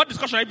 2. What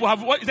discussion people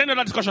have? Is there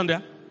another discussion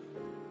there?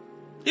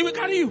 He will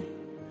carry you.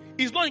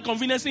 It's not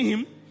inconveniencing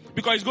him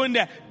because he's going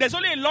there. There's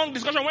only a long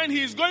discussion when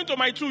he is going to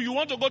my 2. You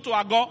want to go to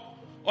Ago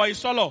or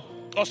Isolo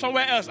or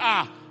somewhere else.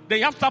 Then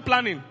you have to start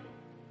planning.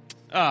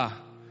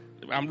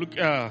 I'm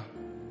looking.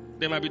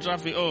 There might be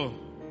traffic. Oh,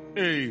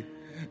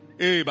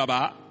 hey,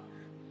 Baba.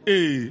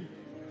 Hey,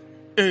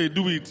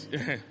 do it.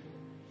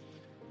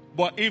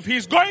 But if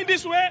he's going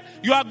this way,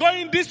 you are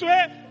going this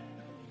way.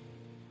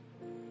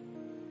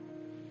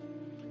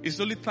 It's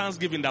only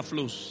thanksgiving that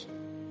flows.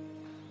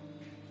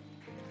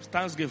 It's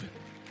thanksgiving.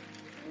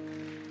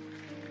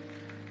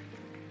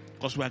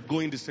 Because we are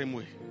going the same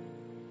way.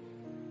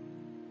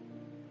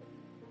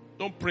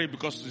 Don't pray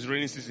because it's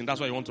raining season.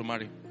 That's why you want to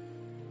marry.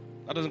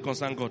 That doesn't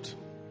concern God.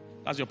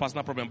 That's your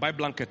personal problem. Buy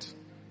blanket.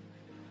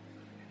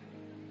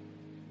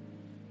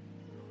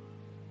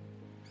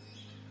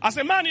 As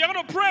a man, you're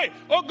going to pray.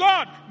 Oh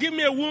God, give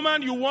me a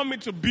woman you want me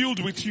to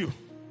build with you.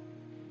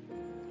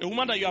 A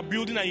woman that you are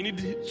building and you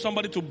need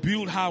somebody to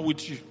build her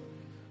with you.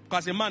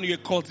 Because as a man, you're a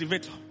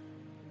cultivator.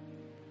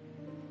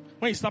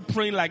 When you start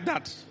praying like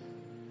that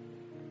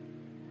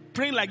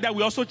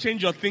will also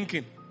change your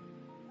thinking.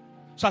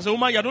 So as a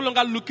woman, you're no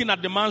longer looking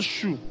at the man's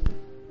shoe.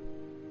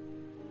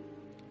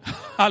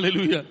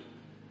 Hallelujah.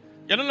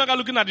 You're no longer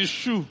looking at his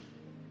shoe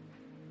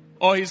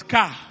or his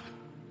car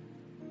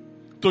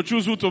to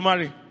choose who to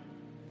marry.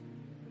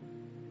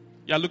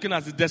 You're looking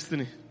at his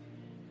destiny.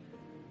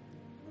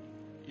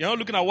 You're not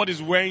looking at what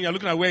he's wearing. You're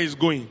looking at where he's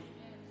going.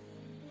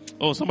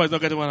 Oh, somebody's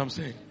not getting what I'm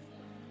saying.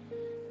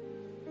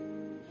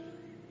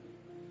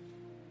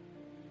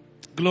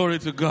 Glory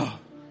to God.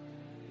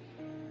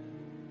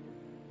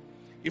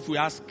 If we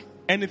ask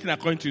anything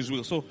according to His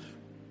will. So,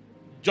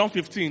 John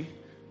 15,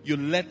 you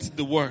let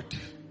the word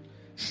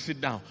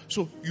sit down.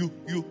 So,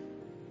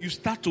 you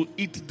start to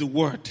eat the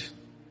word.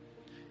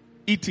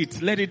 Eat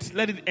it. Let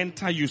it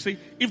enter you. Say,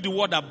 if the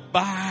word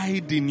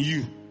abide in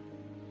you.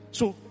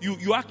 So,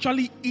 you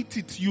actually eat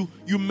it. You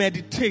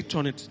meditate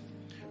on it.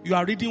 You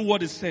are reading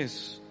what it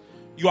says.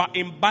 You are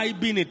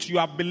imbibing it. You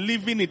are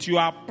believing it. You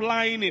are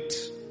applying it.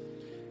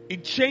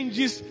 It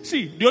changes.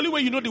 See, the only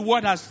way you know the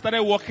word has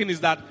started working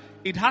is that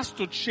it has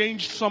to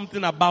change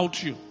something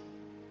about you.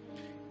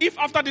 If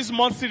after this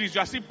month series you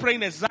are still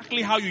praying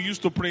exactly how you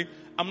used to pray,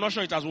 I'm not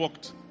sure it has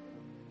worked.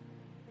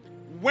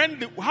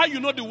 How you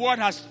know the word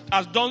has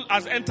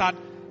entered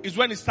is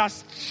when it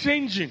starts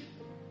changing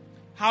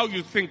how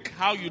you think,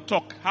 how you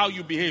talk, how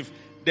you behave.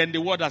 Then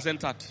the word has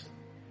entered.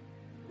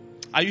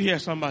 Are you here,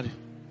 somebody?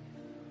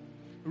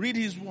 Read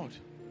His word.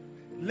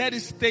 Let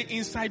it stay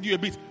inside you a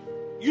bit.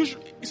 You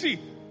see,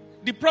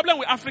 the problem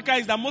with Africa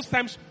is that most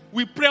times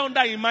we pray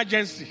under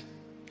emergency.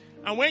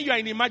 And when you are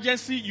in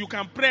emergency, you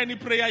can pray any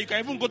prayer. You can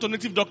even go to a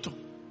native doctor.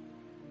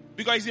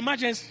 Because it's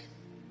emergency.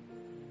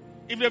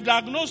 If they've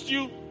diagnosed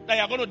you that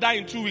you're going to die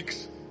in 2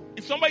 weeks.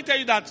 If somebody tell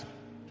you that,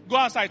 go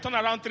outside, turn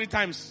around 3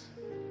 times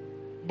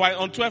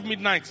on 12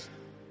 midnight.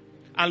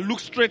 And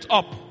look straight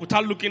up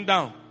without looking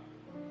down.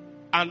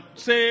 And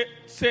say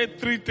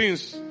 3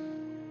 things.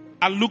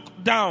 And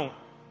look down.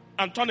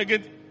 And turn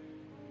again.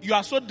 You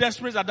are so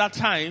desperate at that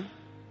time.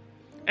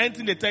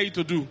 Anything they tell you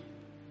to do,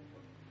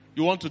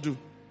 you want to do.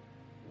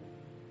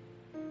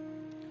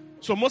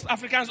 So most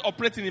Africans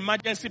operate in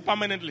emergency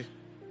permanently.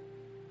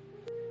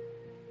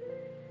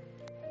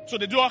 So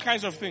they do all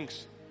kinds of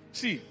things.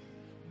 See,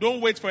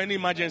 don't wait for any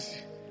emergency.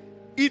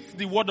 Eat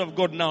the word of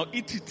God now.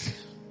 Eat it.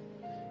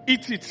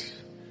 Eat it.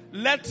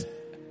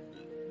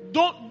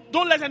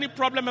 Don't let any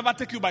problem ever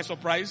take you by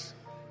surprise.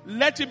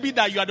 Let it be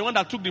that you are the one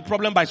that took the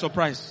problem by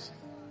surprise.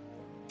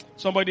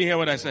 Somebody hear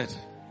what I said?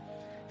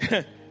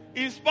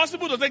 It's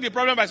possible to take the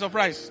problem by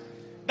surprise.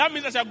 That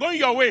means that you are going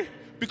your way.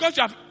 Because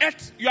you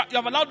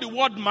have allowed the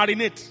word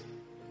marinate.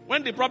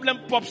 When the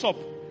problem pops up,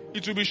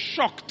 it will be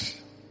shocked.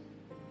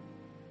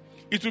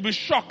 It will be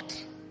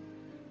shocked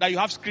that you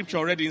have scripture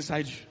already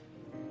inside you.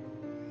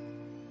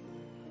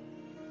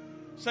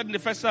 Said in the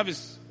first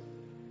service,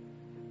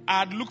 I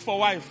had looked for a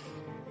wife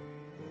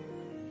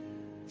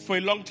for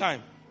a long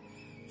time.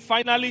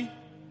 Finally,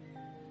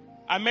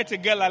 I met a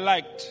girl I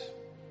liked.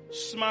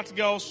 Smart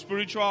girl,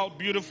 spiritual,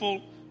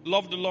 beautiful,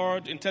 loved the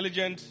Lord,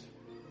 intelligent.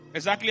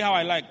 Exactly how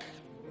I like.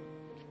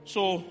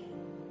 So,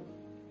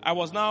 I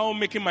was now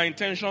making my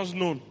intentions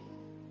known.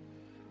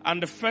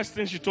 And the first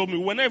thing she told me,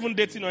 we're not even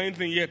dating or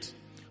anything yet,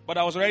 but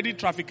I was already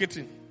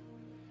trafficking.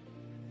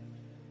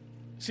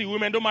 See,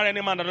 women don't marry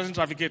any man that doesn't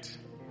trafficate.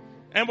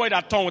 Anybody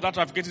that turns without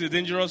trafficking is a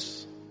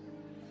dangerous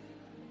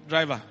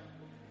driver.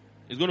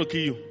 It's going to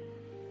kill you.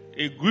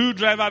 A good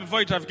driver,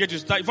 before you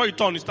trafficate, before you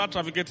turn, you start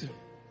trafficking.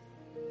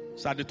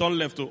 So at the turn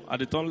left, at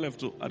the turn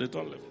left, at the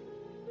turn left.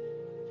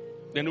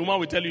 Then the woman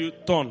will tell you,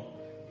 turn.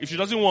 If she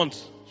doesn't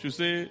want, she'll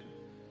say,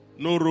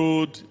 no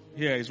road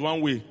here, it's one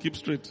way, keep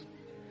straight.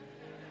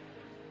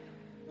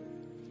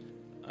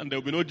 And there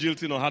will be no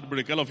jilting or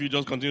heartbreak. All of you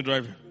just continue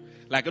driving.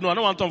 Like, no, I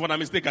don't want to turn for that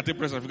mistake. I take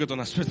press and forget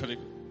on a straight.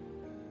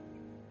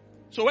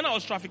 So when I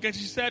was trafficking,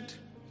 she said,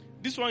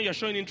 this one you're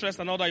showing interest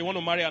and all that, you want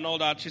to marry and all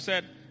that. She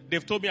said,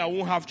 they've told me I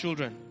won't have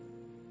children.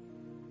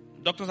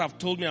 Doctors have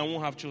told me I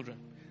won't have children.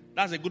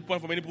 That's a good point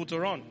for many people to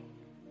run.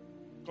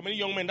 For many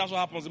young men, that's what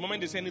happens. The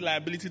moment they see any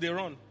liability, they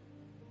run.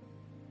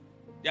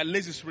 They are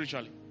lazy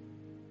spiritually.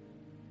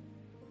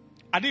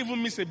 I didn't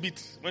even miss a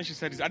bit when she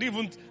said this. I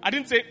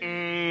didn't say,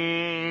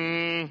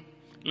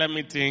 let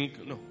me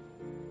think. No.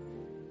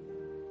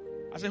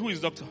 I said, who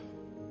is doctor?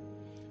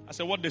 I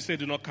said, what they say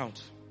do not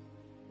count.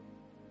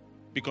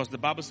 Because the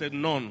Bible said,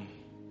 none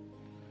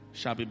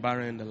shall be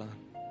barren in the land.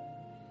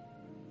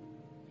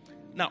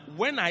 Now,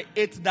 when I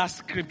ate that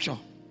scripture,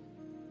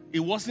 it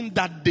wasn't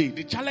that day.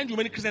 The challenge with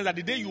many Christians is that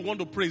the day you want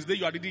to pray is the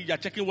day you are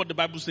checking what the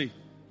Bible says.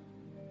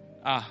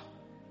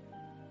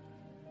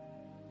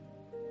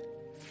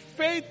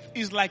 Faith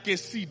is like a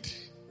seed.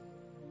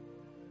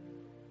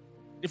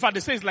 In fact,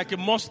 they say it's like a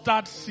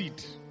mustard seed.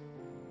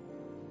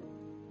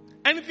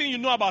 Anything you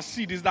know about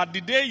seed is that the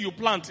day you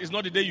plant is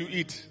not the day you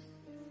eat.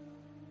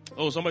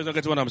 Oh, somebody's not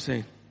getting what I'm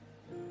saying.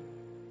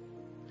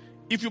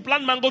 If you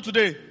plant mango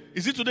today,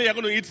 is it today you're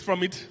going to eat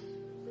from it?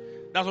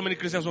 That's what many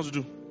Christians want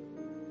to do.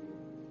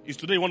 Is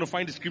today you want to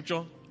find the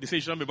scripture, they say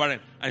you shouldn't be barren.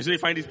 And you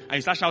find it, and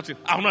you start shouting,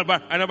 I'm not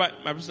barren, I'm not barren.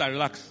 My sister,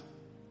 relax.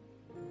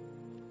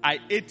 I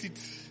ate it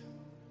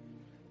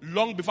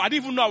long before. I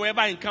didn't even know I would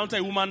ever encounter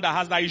a woman that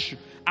has that issue.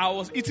 I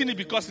was eating it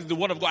because it's the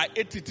word of God. I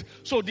ate it.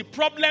 So the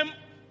problem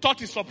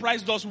thought it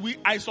surprised us.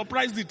 I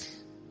surprised it.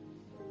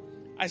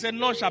 I said,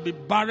 none shall be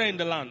barren in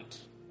the land.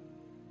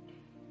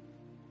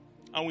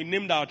 And we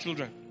named our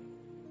children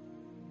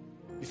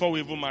before we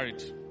even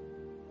married.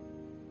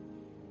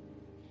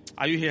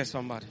 Are you here,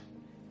 somebody?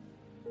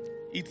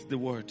 Eat the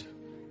word.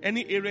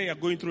 Any area you're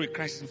going through a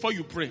crisis, before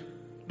you pray,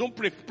 don't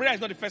pray. Prayer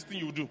is not the first thing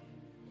you do.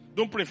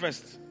 Don't pray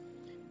first.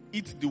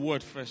 Eat the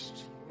word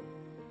first.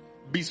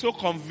 Be so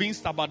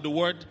convinced about the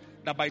word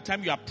that by the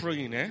time you are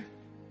praying,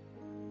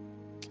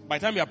 by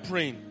the time you are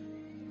praying,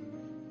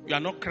 you are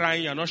not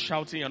crying, you are not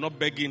shouting, you are not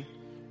begging.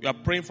 You are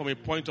praying from a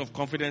point of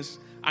confidence,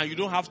 and you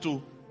don't have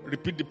to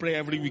repeat the prayer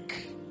every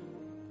week.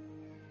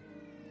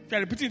 If you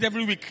are repeating it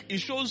every week, it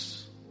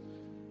shows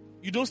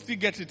you don't still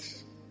get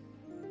it.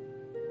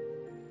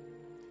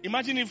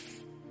 Imagine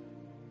if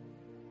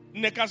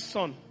Neka's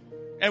son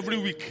every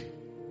week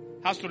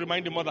has to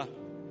remind the mother,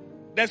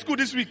 there's school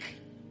this week.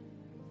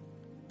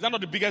 Is that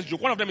not the biggest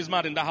joke? One of them is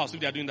mad in that house if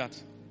they are doing that.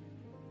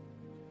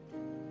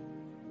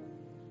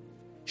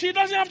 She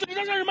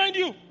doesn't remind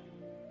you.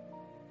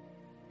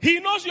 He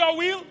knows your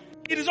will.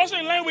 It is also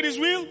in line with his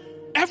will.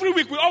 Every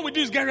week, all we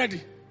do is get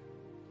ready.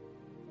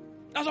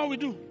 That's all we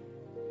do.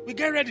 We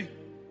get ready.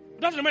 We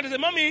don't have to remind us, say,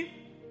 Mommy,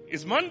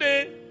 it's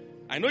Monday.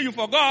 I know you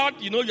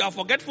forgot. You know you are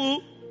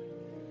forgetful.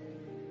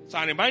 So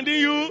I'm reminding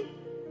you.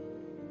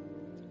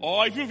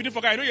 Or if you didn't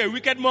forget, I know you're a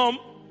wicked mom.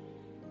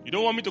 You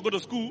don't want me to go to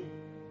school.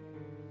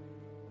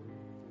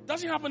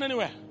 Doesn't happen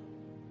anywhere.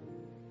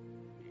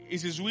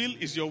 It's his will,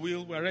 it's your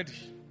will, we're ready.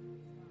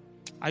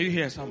 Are you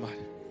here, somebody?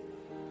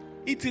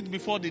 Eat it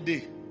before the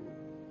day.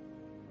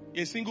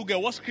 You're a single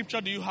girl, what scripture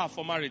do you have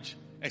for marriage?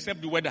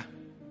 Except the weather.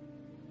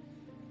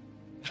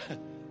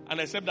 And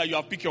except that you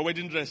have picked your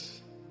wedding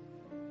dress.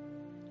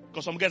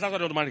 Because some girls, that's why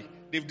they don't marry.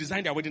 They've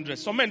designed their wedding dress.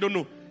 Some men don't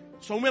know.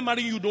 Some women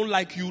marrying you don't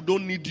like you,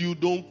 don't need you,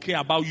 don't care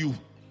about you.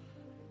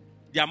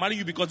 They are marrying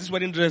you because this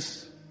wedding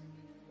dress,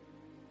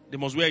 they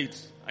must wear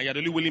it. And you're the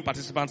only willing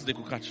participants they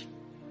could catch.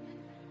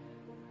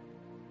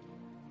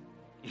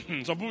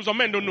 Some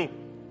men don't know.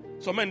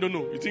 Some men don't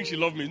know. You think she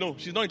loves me? No,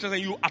 she's not interested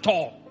in you at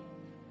all.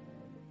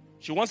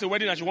 She wants a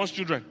wedding and she wants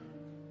children.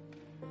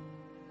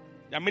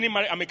 There are many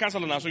I'm a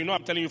counselor now, so you know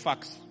I'm telling you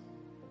facts.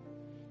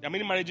 There are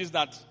many marriages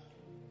that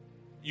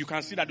you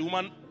can see that the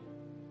woman,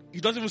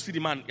 he doesn't even see the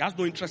man. He has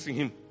no interest in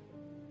him.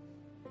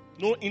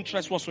 No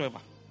interest whatsoever.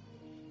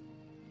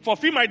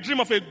 Fulfill my dream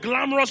of a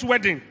glamorous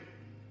wedding.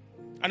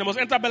 And I must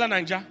enter Bella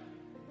Ninja.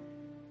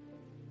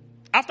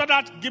 After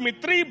that, give me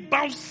 3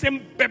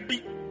 bouncing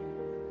baby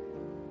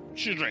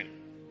children.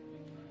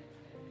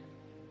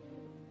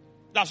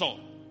 That's all.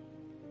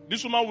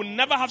 This woman will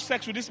never have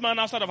sex with this man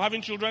outside of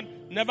having children.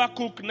 Never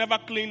cook, never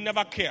clean,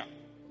 never care.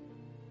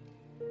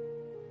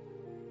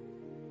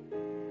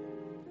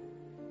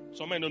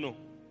 Some men don't know.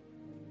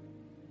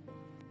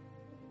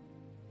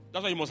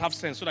 That's why you must have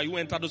sense so that you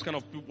enter those kind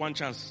of people one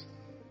chance.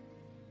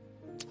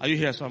 Are you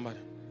here, somebody?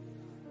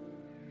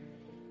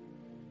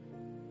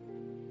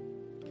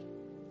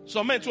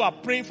 Some men too are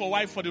praying for a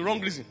wife for the wrong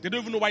reason. They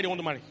don't even know why they want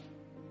to marry.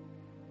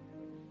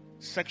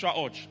 Sexual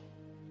urge.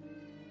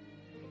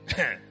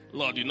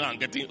 Lord, you know I'm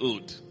getting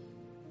old.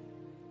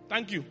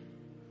 Thank you.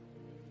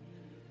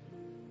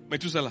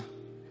 Methuselah.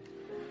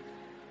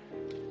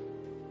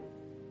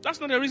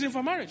 That's not the reason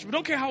for marriage. We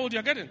don't care how old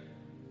you're getting.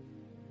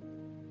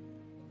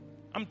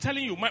 I'm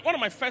telling you, one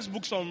of my first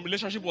books on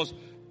relationship was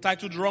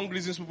titled Wrong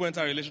Reasons People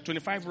Enter a Relationship.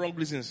 25 Wrong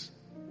Reasons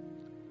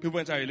People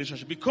Enter a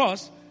Relationship.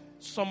 Because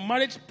some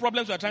marriage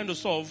problems we are trying to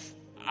solve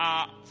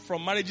are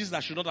from marriages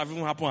that should not have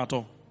even happened at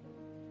all.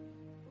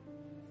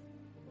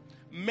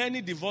 Many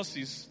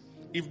divorces,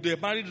 if they're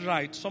married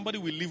right, somebody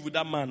will live with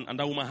that man and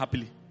that woman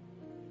happily.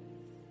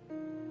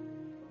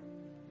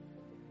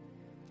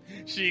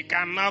 She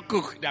cannot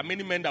cook. There are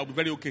many men that will be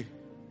very okay.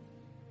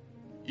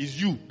 It's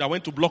you that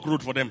went to block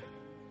road for them.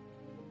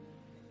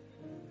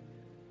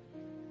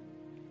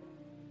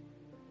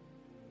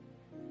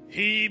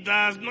 He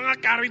does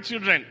not carry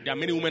children. There are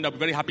many women that will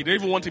be very happy. They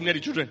don't even want him near the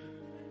children.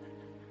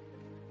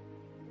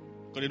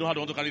 Because they know how they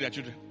want to carry their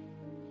children.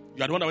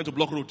 You are the one that went to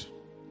block road.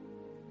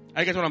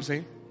 Are you getting what I'm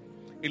saying?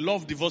 A lot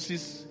of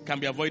divorces can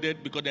be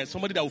avoided because there's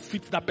somebody that will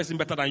fit that person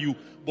better than you.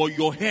 But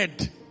your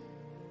head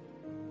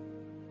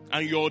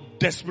and your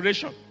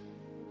desperation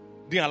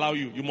didn't allow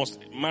you. You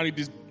must marry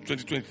this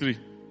 2023.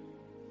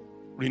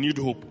 Renewed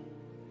hope.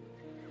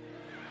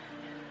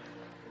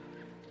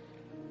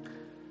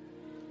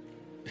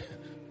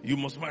 You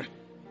must marry.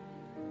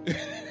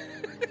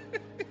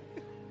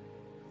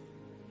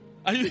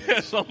 Are you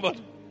here,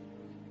 somebody?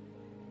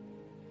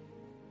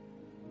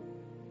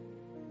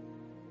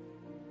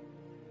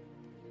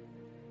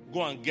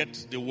 Go and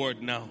get the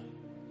word now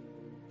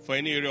for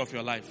any area of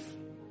your life.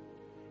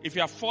 If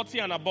you are 40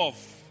 and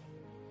above,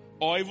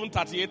 or even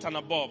 38 and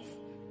above,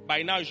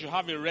 by now you should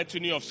have a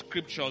retinue of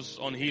scriptures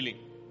on healing.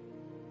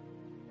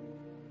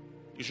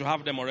 You should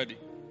have them already.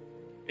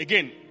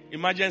 Again,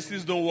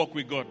 emergencies don't work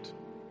with God.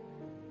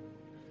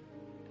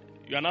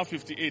 You are now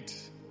 58.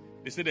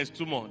 They say there's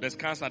tumor, there's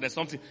cancer, there's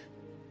something.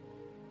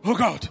 Oh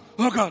God,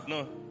 oh God.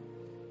 No.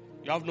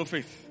 You have no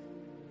faith.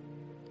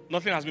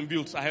 Nothing has been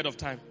built ahead of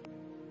time.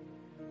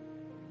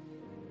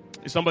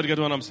 Is somebody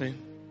getting what I'm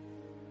saying?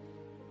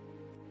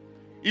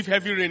 If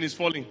heavy rain is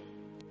falling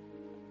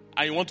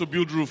and you want to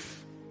build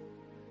roof,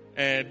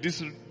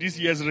 this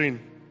year's rain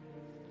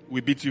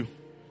will beat you.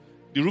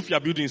 The roof you are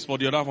building is for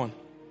the other one.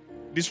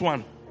 This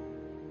one,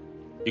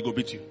 it will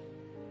beat you.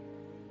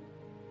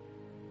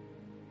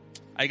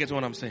 Are you getting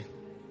what I'm saying?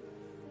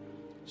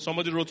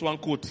 Somebody wrote one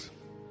quote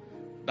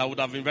that would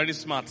have been very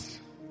smart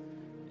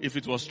if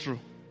it was true.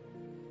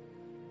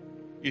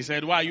 He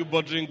said, why are you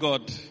bothering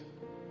God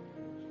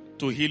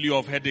to heal you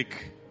of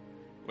headache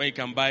when you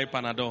can buy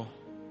Panadol?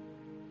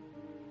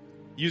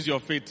 Use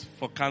your faith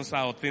for cancer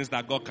or things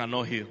that God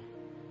cannot heal.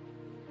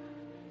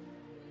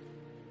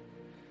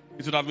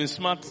 It would have been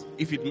smart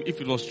if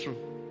it was true.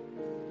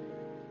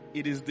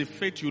 It is the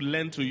faith you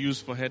learn to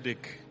use for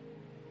headache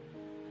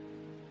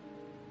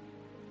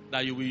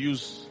that you will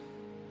use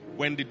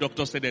when the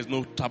doctor said there's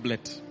no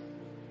tablet.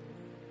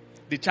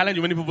 The challenge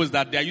with many people is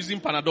that they are using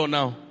Panadol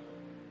now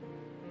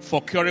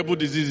for curable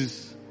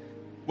diseases.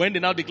 When they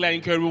now declare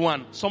incurable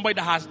one,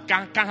 somebody that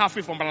can't have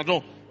faith from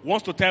Panadol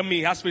wants to tell me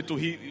he has faith to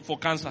heal for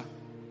cancer.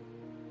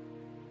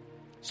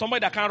 Somebody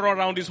that can't run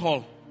around this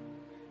hall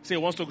say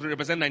he wants to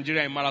represent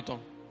Nigeria in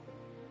marathon.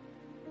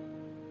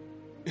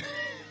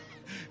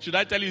 Should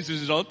I tell you his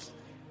result?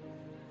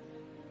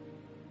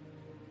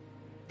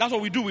 That's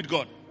what we do with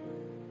God.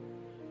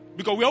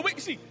 Because we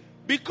always see,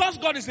 because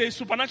God is a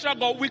supernatural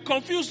God, we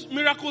confuse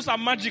miracles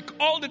and magic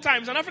all the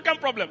time. It's an African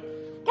problem.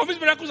 Confuse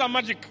miracles and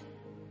magic.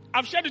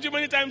 I've shared with you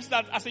many times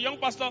that as a young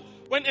pastor,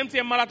 when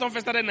MTN Marathon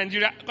first started in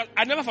Nigeria,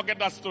 I never forget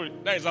that story,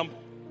 that example.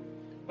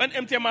 When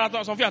MTN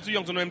Marathon, some of you are too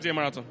young to know MTN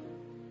Marathon.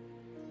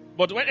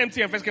 But when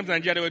MTN first came to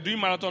Nigeria, they were doing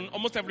marathon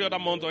almost every other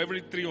month or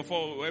every 3 or 4,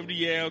 or every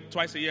year,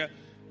 twice a year.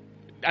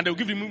 And they would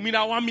give me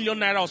now 1 million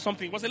naira or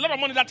something. It was a lot of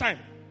money that time.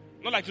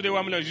 Not like today,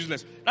 1 million is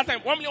useless. That time,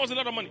 1 million was a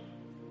lot of money.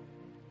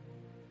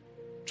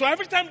 So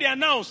every time they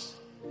announce,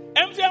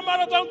 MTN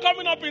Marathon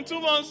coming up in 2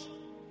 months,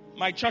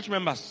 my church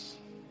members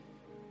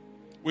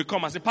will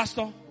come and say,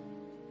 Pastor,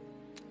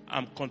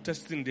 I'm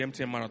contesting the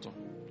MTN Marathon.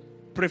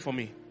 Pray for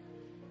me.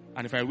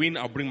 And if I win,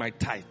 I'll bring my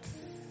tithe.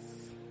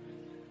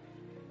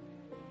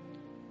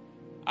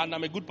 And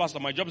I'm a good pastor.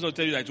 My job is not to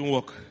tell you that it won't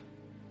work.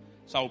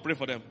 So I will pray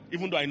for them,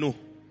 even though I know.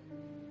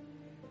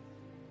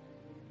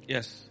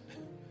 Yes.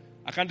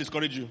 I can't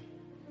discourage you.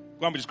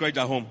 Go and be discouraged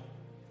at home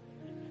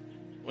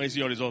when you see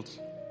your results.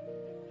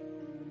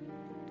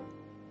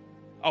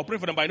 I'll pray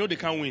for them, but I know they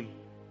can't win.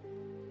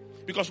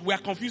 Because we are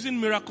confusing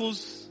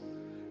miracles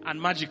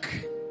and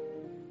magic.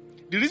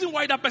 The reason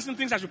why that person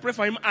thinks I should pray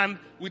for him and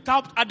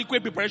without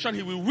adequate preparation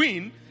he will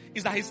win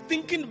is that he's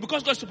thinking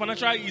because God is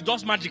supernatural, he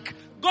does magic.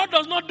 God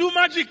does not do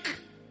magic.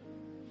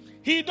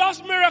 He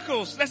does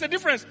miracles. There's a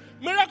difference.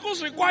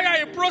 Miracles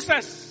require a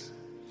process.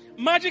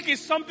 Magic is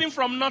something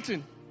from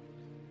nothing.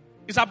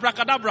 It's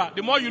abracadabra.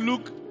 The more you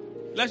look,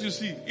 less you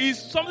see.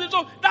 It's something,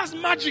 so that's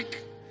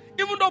magic.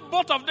 Even though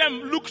both of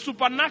them look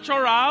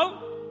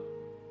supernatural,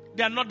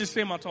 they are not the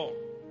same at all.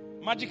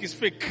 Magic is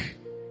fake.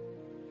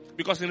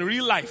 Because in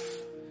real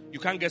life, you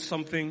can't get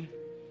something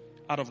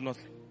out of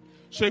nothing.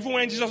 So even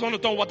when Jesus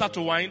wanted to turn water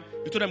to wine,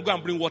 he told them, go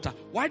and bring water.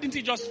 Why didn't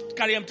he just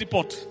carry empty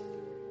pot?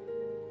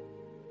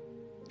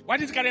 Why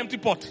didn't he carry empty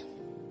pot?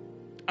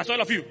 I saw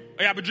all of you.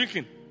 Oh, yeah, I'll be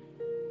drinking.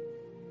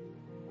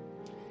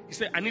 He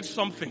said, I need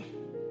something.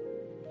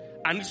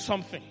 I need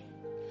something.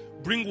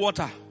 Bring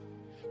water.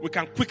 We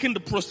can quicken the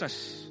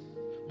process.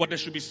 But there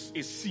should be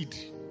a seed.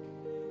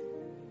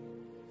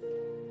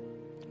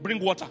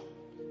 Bring water.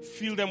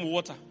 Fill them with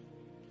water.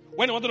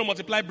 When they wanted to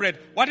multiply bread,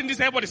 why didn't he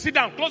say, everybody sit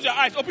down, close your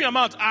eyes, open your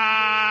mouth.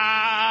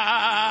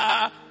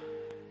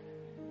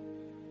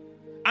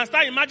 And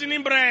start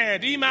imagining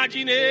bread.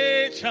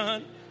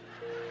 Imagination.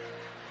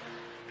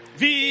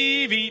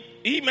 Vivid.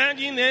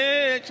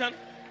 Imagination.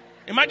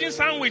 Imagine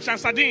sandwich and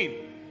sardine.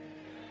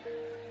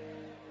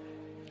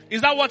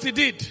 Is that what he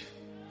did?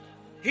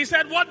 He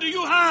said, what do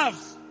you have?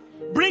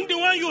 Bring the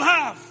one you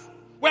have.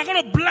 We're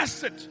going to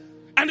bless it.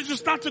 And it will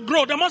start to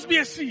grow. There must be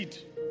a seed.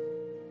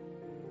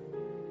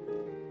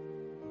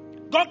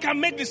 God can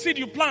make the seed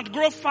you plant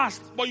grow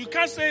fast. But you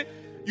can't say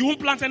you won't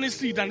plant any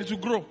seed and it will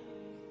grow.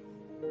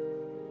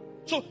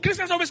 So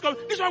Christians always come.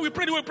 This is why we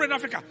pray the way we pray in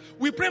Africa.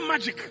 We pray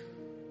magic.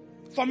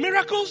 For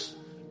miracles,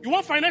 you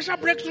want financial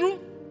breakthrough?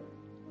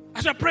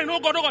 As you're praying, oh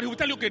God, he will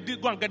tell you, okay,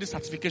 go and get this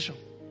certification.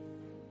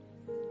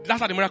 That's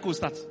how the miracle will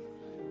start.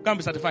 Go and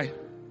be certified.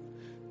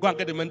 Go and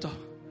get the mentor.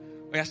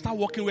 Or you start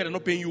working where they're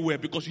not paying you well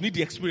because you need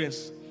the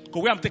experience.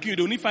 Because where I'm taking you,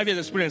 they will need 5 years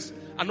experience.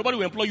 And nobody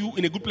will employ you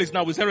in a good place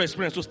now with 0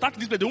 experience. So start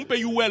this place, they won't pay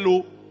you well,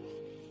 oh.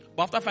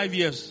 But after 5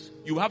 years,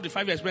 you will have the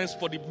 5 years experience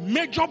for the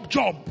major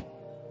job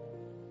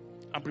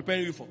I'm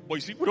preparing you for. But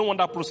you see, we don't want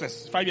that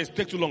process. 5 years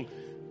take too long.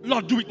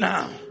 Lord, do it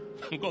now.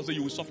 God said,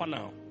 you will suffer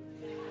now.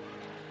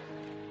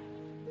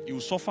 You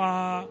will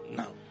suffer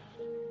now.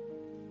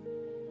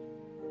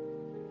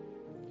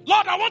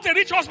 Lord, I want a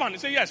rich husband. He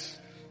said, yes.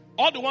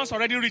 All the ones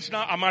already rich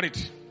now are married.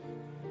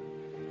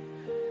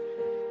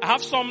 I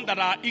have some that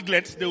are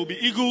eaglets. They will be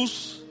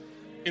eagles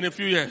in a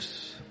few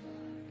years.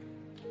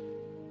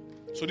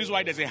 So this is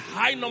why there's a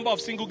high number of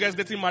single girls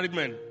dating married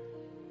men.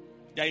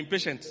 They are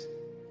impatient.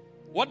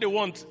 What they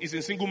want is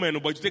a single man,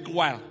 but it take a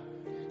while.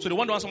 So they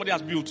want the one somebody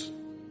has built.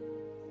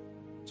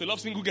 So a lot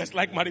of single girls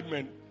like married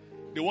men.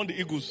 They want the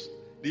eagles.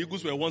 The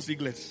eagles were once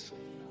eaglets.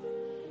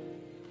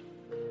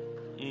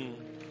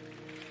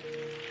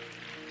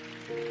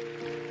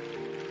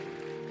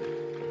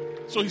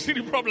 So you see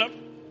the problem?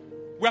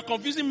 We are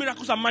confusing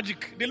miracles and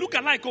magic. They look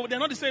alike, oh, they're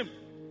not the same.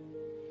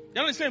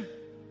 They're not the same.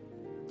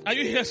 Are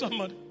you here,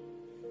 somebody?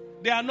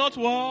 They are not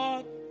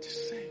what? The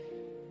same.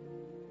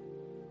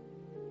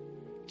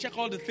 Check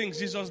all the things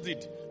Jesus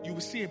did. You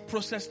will see a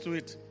process to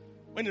it.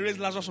 When he raised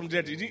Lazarus from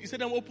the dead, he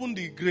said, open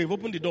the grave,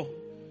 open the door.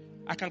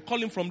 I can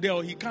call him from there,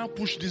 or he can't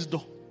push this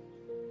door.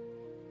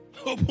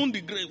 Open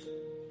the grave.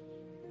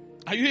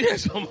 Are you here,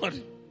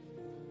 somebody?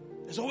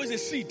 There's always a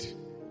seed.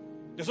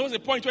 There's always a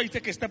point where you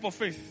take a step of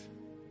faith.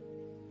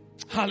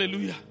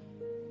 Hallelujah.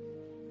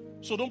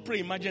 So don't pray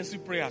emergency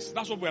prayers.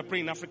 That's what we are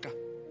praying in Africa.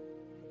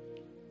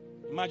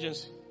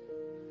 Emergency.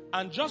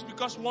 And just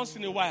because once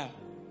in a while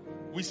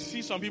we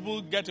see some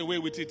people get away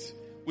with it,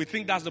 we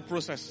think that's the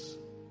process.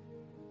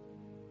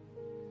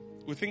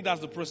 We think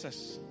that's the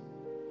process.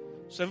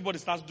 So everybody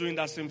starts doing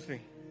that same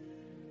thing.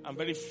 And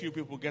very few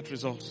people get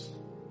results.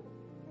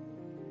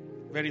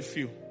 Very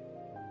few.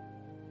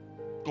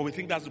 Because we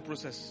think that's the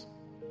process.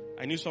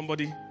 I knew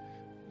somebody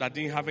that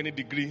didn't have any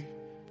degree,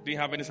 didn't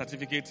have any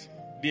certificate,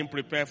 didn't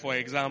prepare for an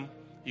exam.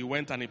 He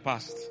went and he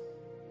passed.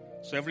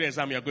 So every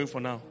exam you are going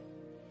for now,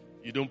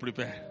 you don't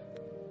prepare.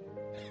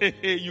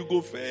 You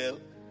go fail.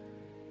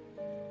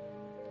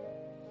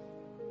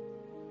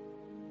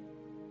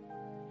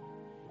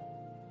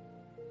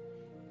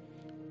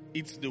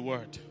 It's the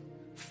word.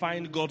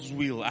 Find God's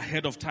will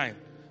ahead of time.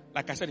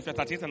 Like I said, if you're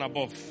 38 and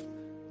above,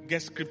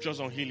 get scriptures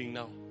on healing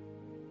now.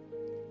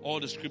 All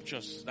the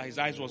scriptures, that his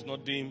eyes was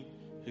not dim,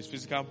 his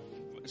physical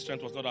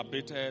strength was not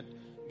abated.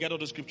 Get all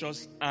the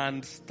scriptures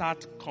and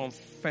start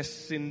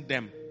confessing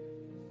them.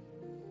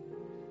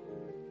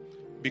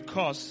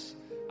 Because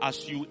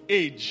as you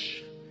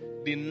age,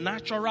 the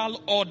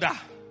natural order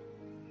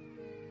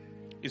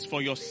is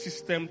for your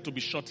system to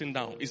be shutting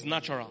down. It's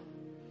natural.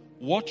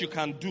 What you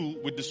can do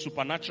with the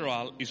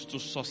supernatural is to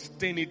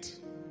sustain it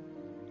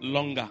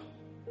longer,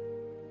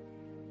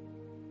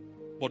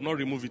 but not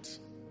remove it.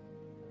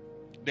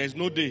 There is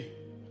no day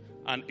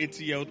an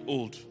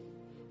 80-year-old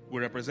will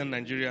represent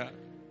Nigeria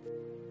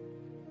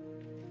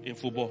in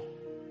football.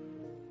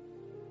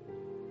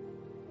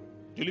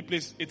 The only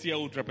place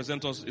 80-year-old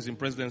represent us is in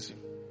presidency.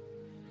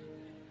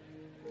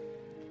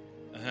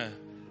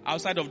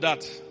 Outside of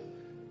that,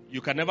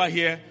 you can never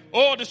hear,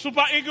 oh, the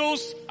Super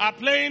Eagles are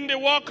playing the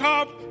World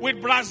Cup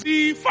with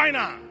Brazil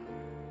final.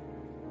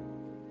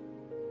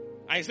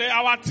 I say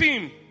our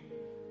team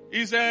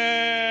is who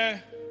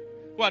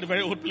are the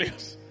very old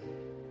players?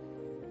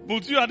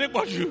 Mutu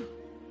Adepoju.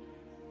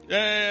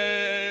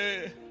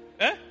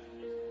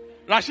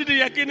 Rashidi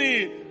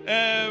Yakini.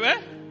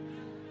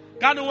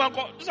 Kanu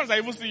Wanko. Those are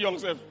even still young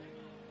self.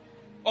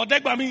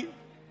 Odegbami.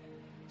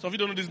 Some of you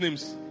don't know these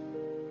names.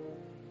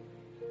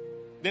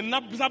 They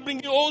start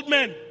bringing old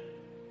men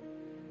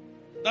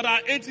that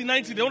are 80,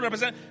 90, they don't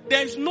represent.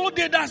 There is no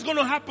day that's going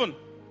to happen.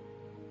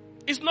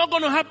 It's not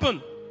going to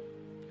happen.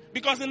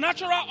 Because the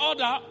natural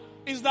order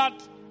is that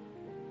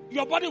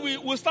your body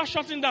will start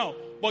shutting down.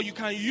 But you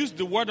can use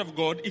the word of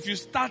God if you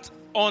start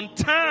on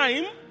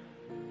time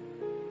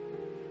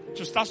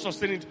to start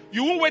sustaining it.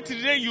 You won't wait till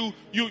the day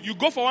you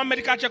go for one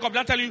medical checkup.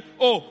 They'll tell you,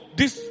 oh,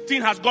 this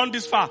thing has gone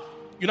this far.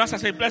 You now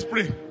say, let's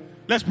pray.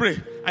 Let's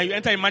pray. And you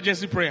enter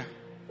emergency prayer.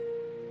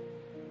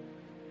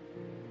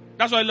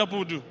 That's what a lot of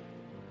people do.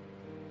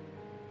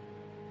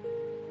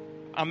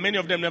 And many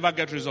of them never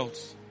get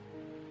results.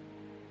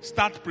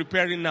 Start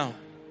preparing now.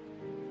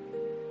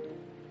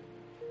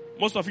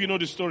 Most of you know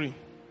the story.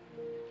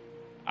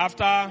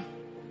 After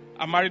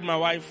I married my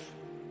wife,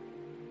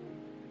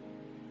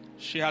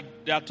 they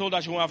had told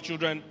her she won't have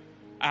children.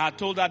 I had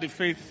told her the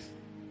faith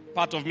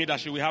part of me that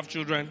she will have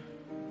children.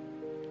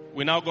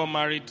 We now got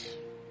married.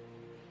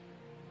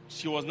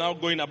 She was now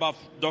going about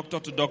doctor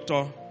to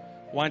doctor,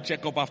 one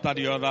checkup after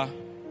the other.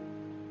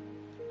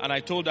 And I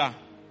told her,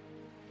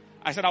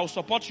 I said, I will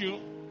support you,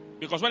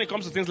 because when it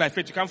comes to things like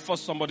faith, you can't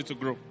force somebody to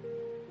grow.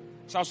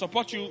 So I'll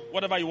support you,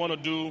 whatever you want to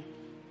do.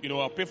 You know,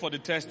 I'll pay for the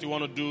test you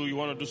want to do. You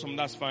want to do something,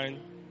 that's fine.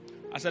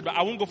 I said, but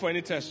I won't go for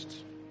any test.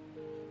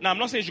 Now, I'm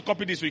not saying you should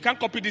copy this. So you can't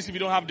copy this if you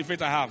don't have the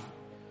faith I have.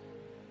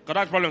 Because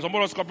that's the problem.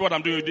 Somebody else copy what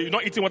I'm doing. You're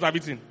not eating what I've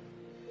eaten.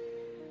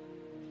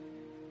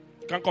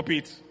 You can't copy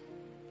it.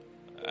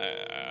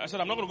 I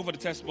said, I'm not going to go for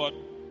the test, but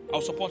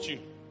I'll support you.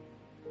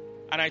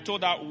 And I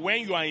told her,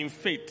 when you are in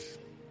faith,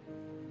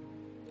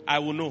 I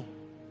will know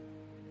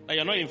that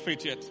you're not in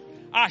faith yet.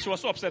 She was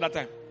so upset that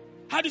time.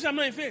 How do you say I'm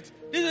not in faith?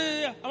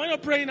 Am I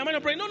not praying? Am I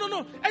not praying?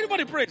 No.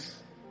 Everybody prays.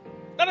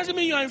 That doesn't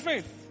mean you are in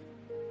faith.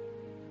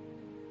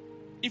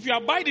 If you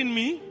abide in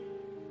me,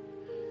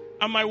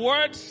 and my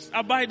words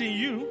abide in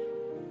you,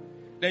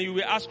 then you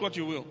will ask what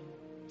you will.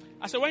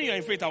 I said, when you are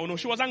in faith, I will know.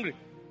 She was angry.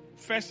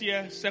 First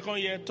year, second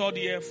year, third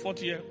year,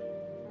 fourth year.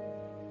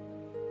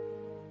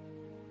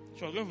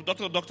 She was going from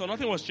doctor to doctor.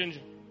 Nothing was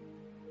changing.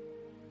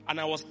 And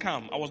I was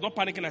calm. I was not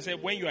panicking. I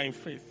said, when you are in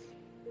faith,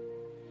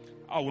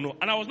 I will know.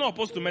 And I was not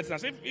opposed to medicine. I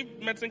said, if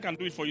medicine can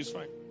do it for you, it's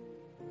fine.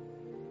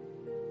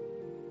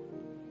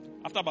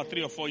 After about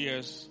 3 or 4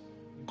 years,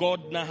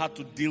 God now had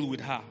to deal with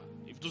her.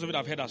 If those of you that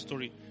have heard her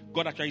story,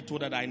 God actually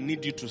told her that I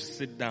need you to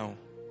sit down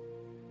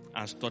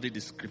and study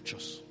the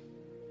scriptures.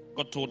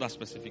 God told her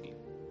specifically.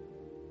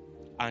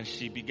 And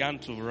she began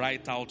to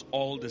write out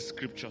all the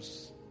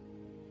scriptures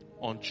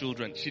on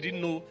children. She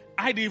didn't know,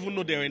 I didn't even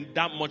know there were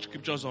that much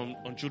scriptures on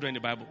children in the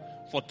Bible.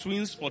 For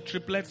twins, for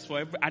triplets,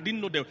 I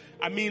didn't know there.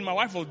 I mean, my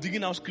wife was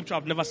digging out scripture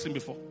I've never seen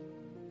before.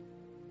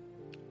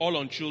 All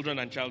on children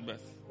and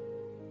childbirth.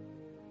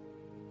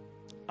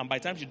 And by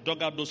the time she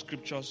dug out those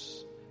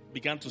scriptures,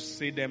 began to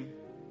say them,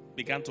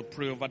 began to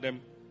pray over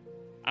them.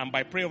 And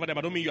by praying over them,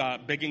 I don't mean you are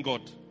begging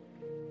God.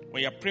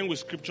 When you're praying with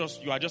scriptures,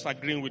 you are just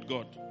agreeing with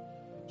God.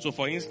 So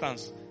for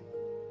instance,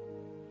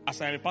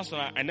 as I am a pastor,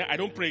 I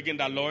don't pray again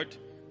that, Lord,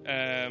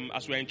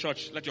 as we are in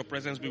church, let your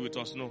presence be with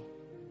us. No.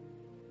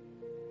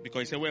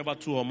 Because he said, wherever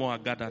 2 or more are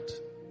gathered,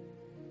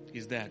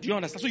 he's there. Do you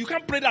understand? So you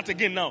can't pray that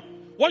again now.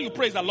 What you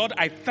pray is that, Lord,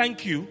 I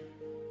thank you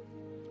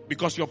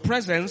because your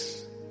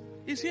presence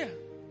is here.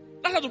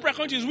 That's how to pray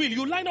according to his will.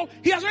 You line up.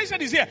 He has already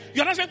said he's here.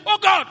 You're not saying, oh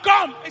God,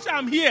 come. He said,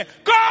 I'm here.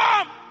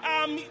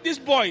 Come. This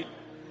boy.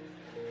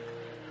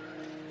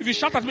 If you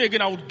shout at me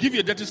again, I will give you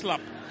a dirty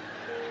slap.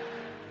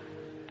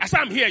 I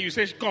said, I'm here. You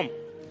say, come.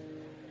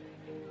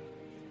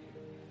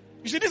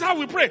 You see, this is how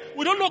we pray.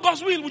 We don't know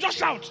God's will. We just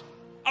shout.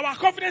 Our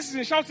confidence is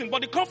in shouting.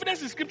 But the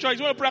confidence in scripture is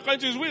when we pray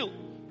according to his will.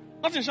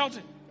 Not in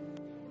shouting.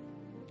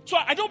 So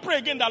I don't pray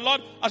again that,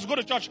 Lord, as we go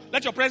to church,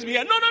 let your presence be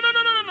here.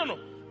 No.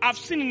 I've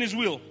seen in his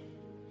will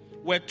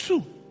where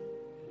 2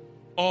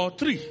 or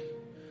 3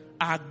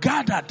 are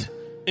gathered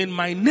in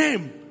my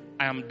name,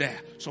 I am there.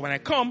 So when I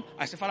come,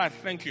 I say, Father, I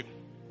thank you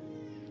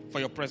for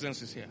your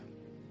presence is here.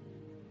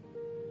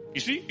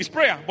 You see, it's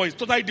prayer, but it's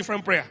totally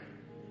different prayer.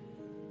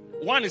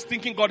 One is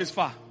thinking God is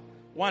far.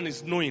 One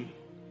is knowing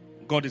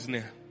God is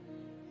near.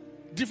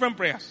 Different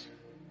prayers.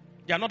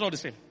 They are not all the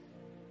same.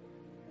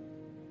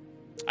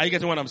 Are you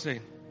getting what I'm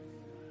saying?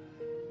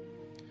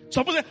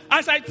 Suppose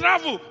as I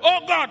travel, oh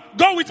God,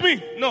 go with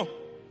me. No.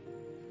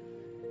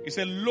 He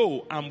said,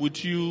 lo, I'm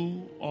with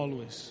you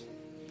always.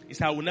 He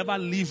said, I will never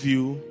leave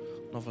you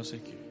nor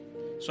forsake you.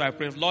 So I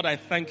pray, Lord, I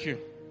thank you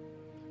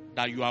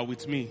that you are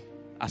with me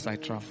as I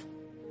travel.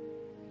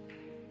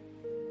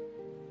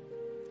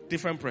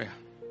 Different prayer.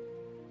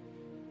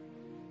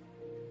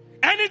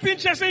 Anything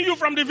chasing you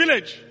from the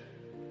village,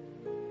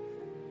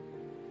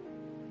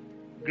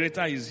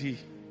 greater is he.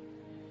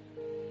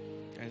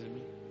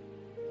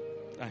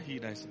 And he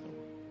that is in the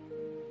world.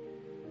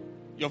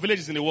 Your village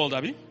is in the world,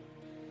 Abby?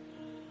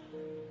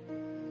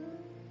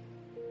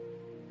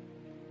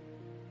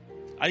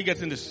 Are you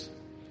getting this?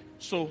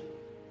 So,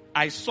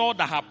 I saw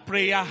that her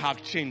prayer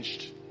have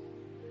changed.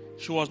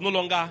 She was no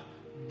longer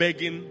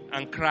begging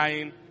and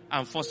crying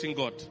and forcing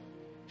God.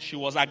 She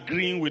was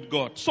agreeing with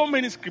God. So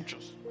many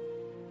scriptures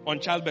on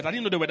childbirth. I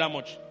didn't know there were that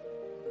much.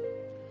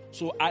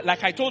 So,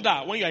 like I told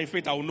her, when you are in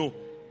faith, I will know.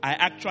 I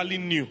actually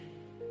knew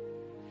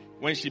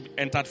when she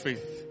entered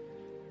faith.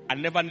 I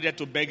never needed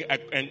to beg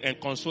and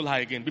console her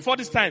again. Before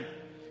this time,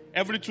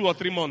 every 2 or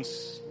 3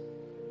 months,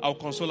 I'll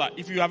console her.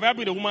 If you have ever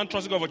been a woman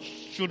trusting God for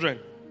children,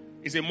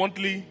 it's a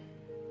monthly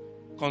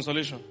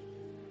consolation.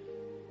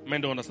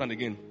 Men don't understand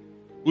again.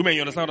 Women,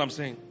 you understand what I'm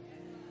saying?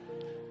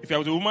 If you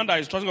have a woman that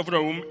is trusting God for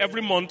a womb,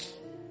 every month,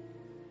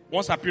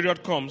 once her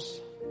period comes,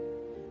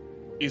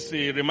 it's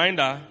a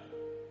reminder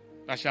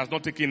that she has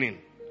not taken in.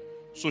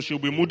 So she'll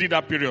be moody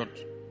that period.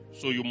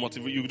 So you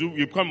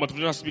become a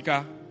motivational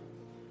speaker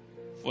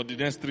for the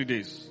next 3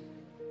 days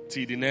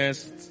till the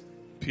next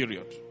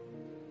period.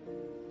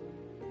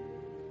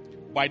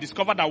 But I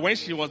discovered that when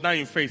she was now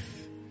in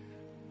faith,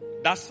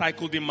 that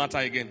cycle didn't matter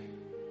again.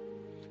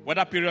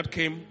 Whether period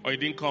came or it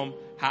didn't come,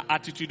 her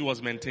attitude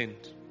was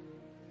maintained.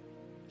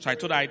 So I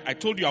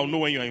told you I'll know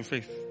when you are in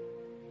faith.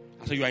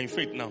 I said, you are in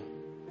faith now.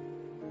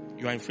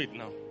 You are in faith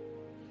now.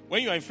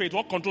 When you are in faith,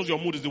 what controls your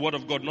mood is the word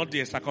of God, not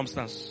the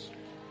circumstance.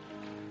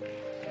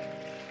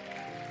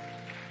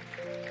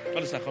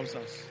 Not the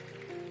circumstance.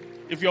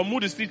 If your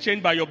mood is still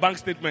changed by your bank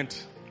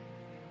statement,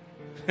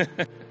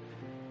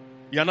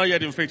 you are not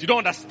yet in faith. You don't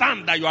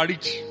understand that you are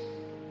rich.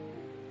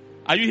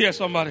 Are you here,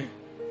 somebody?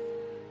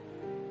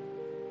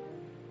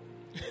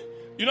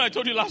 You know, I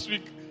told you last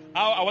week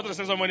how I wanted to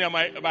send some money on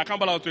my account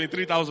balance of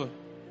 23,000.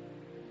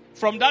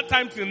 From that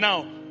time till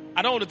now,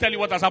 I don't want to tell you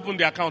what has happened in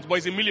the account, but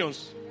it's in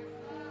millions.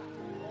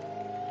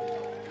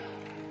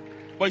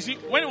 But you see,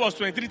 when it was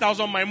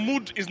 23,000, my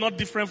mood is not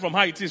different from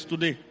how it is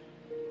today.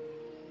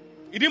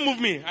 It didn't move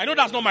me. I know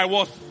that's not my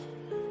worth.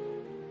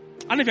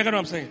 I don't know if you get what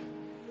I'm saying.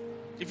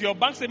 If your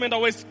bank statement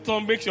always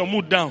makes your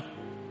mood down,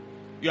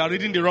 you are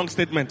reading the wrong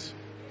statement.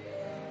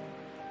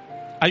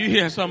 Are you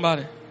here,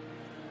 somebody?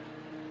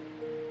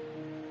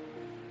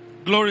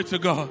 Glory to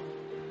God.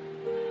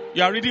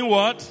 You are reading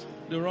what?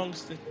 The wrong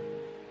statement.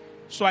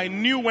 So I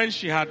knew when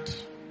she had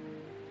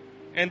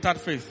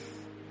entered faith.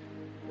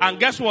 And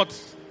guess what?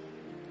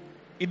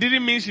 It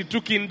didn't mean she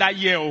took in that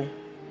year. Oh.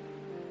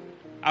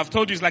 I've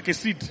told you it's like a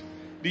seed.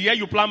 The year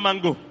you plant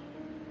mango,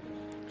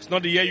 it's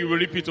not the year you will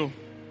reap it. Oh.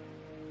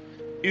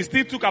 It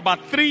still took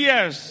about 3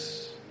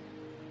 years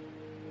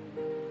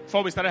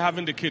before we started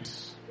having the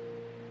kids.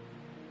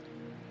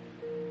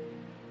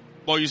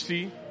 But you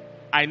see,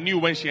 I knew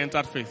when she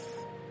entered faith.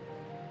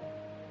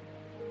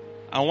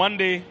 And one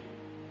day,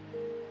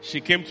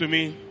 she came to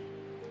me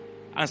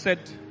and said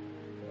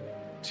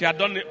she had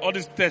done all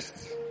these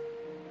tests.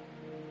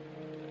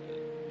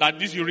 That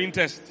this urine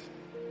test.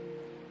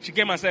 She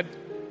came and said,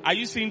 are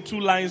you seeing 2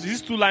 lines?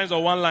 Is this 2 lines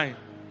or 1 line?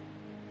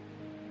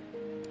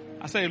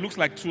 I said, it looks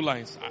like 2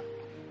 lines.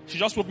 She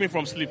just woke me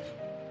from sleep.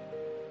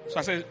 So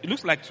I said, it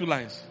looks like 2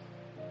 lines.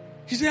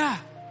 She said,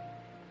 ah.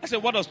 I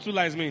said, what does 2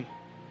 lines mean?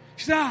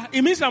 She said, ah,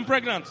 it means I'm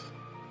pregnant.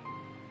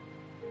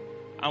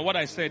 And what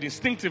I said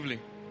instinctively,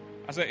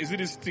 I said, is it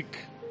this stick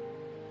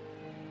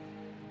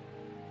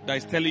that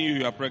is telling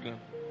you are pregnant?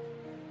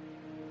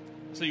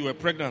 I said, you were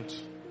pregnant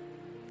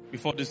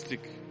before this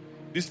stick.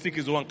 This stick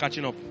is the one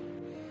catching up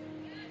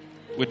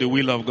with the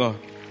will of God.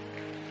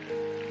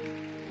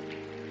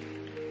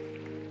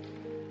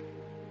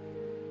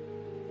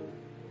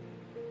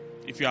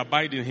 If you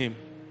abide in Him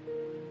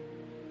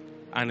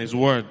and His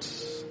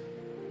words,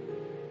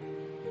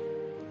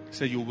 He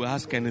said, you will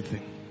ask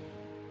anything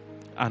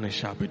and it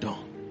shall be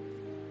done.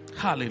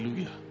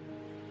 Hallelujah.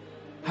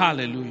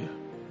 Hallelujah.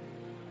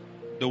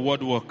 The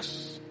word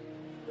works.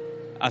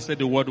 I said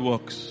the word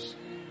works.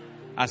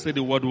 I said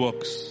the word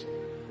works.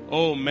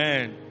 Oh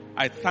man,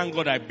 I thank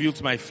God I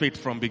built my faith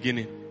from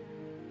beginning.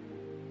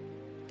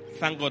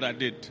 Thank God I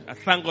did. I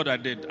thank God I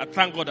did. I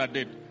thank God I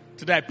did.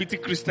 Today I pity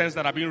Christians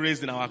that are being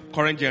raised in our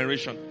current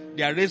generation.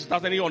 They are raised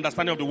without any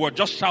understanding of the word.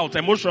 Just shout,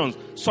 emotions,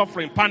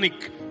 suffering,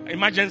 panic,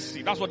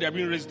 emergency. That's what they are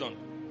being raised on.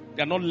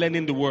 They are not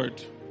learning the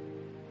word.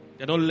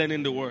 They are not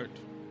learning the word.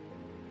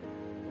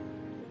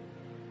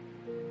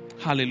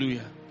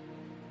 Hallelujah.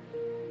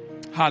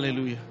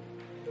 Hallelujah.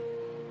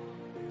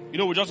 You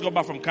know, we just got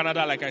back from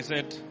Canada, like I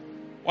said.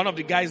 One of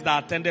the guys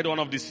that attended one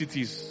of the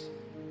cities,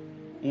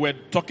 we were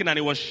talking and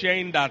he was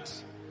sharing that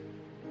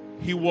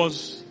it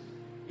was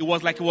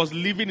like he was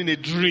living in a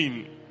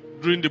dream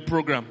during the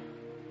program.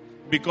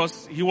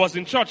 Because he was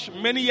in church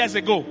many years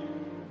ago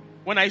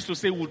when I used to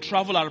say we'll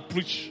travel and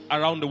preach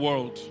around the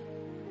world.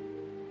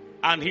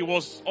 And he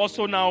was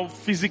also now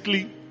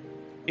physically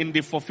in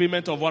the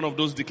fulfillment of one of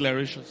those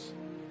declarations.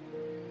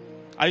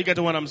 Are you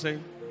getting what I'm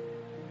saying?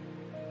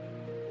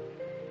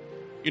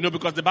 You know,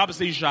 because the Bible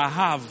says you shall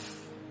have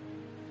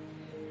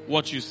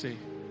what you say.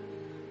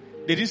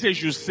 They didn't say you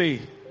should say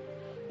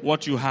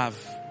what you have.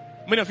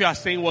 Many of you are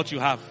saying what you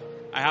have.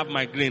 I have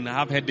migraine. I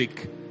have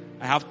headache.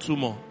 I have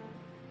tumor.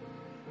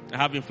 I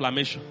have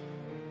inflammation.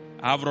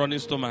 I have running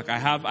stomach. I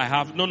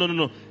have. No.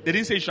 They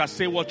didn't say you shall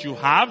say what you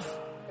have.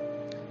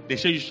 They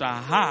say you shall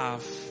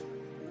have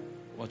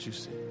what you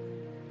say.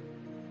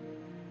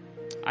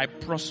 I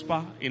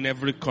prosper in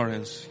every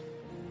currency.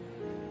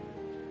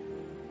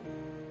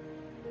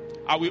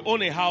 I will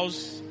own a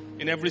house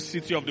in every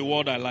city of the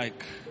world I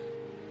like.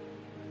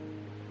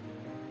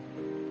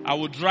 I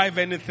will drive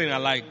anything I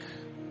like.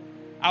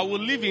 I will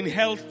live in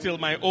health till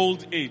my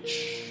old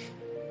age.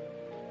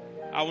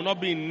 I will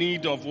not be in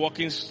need of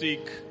walking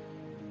stick.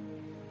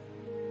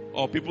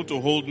 or people to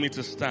hold me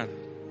to stand.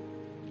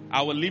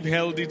 I will live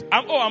healthy.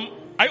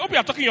 I hope you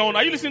are talking your own.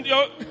 Are you listening to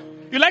your,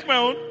 you like my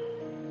own?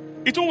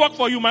 It won't work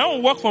for you. My own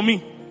will work for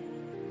me.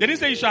 They didn't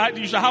say you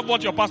shall have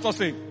what your pastor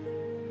say.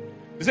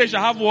 They say you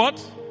shall have what?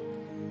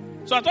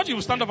 So I thought you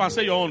would stand up and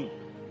say your own.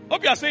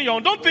 Hope you are saying your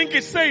own. Don't think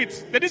it, say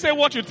it. They didn't say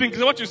what you think,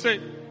 it's what you say.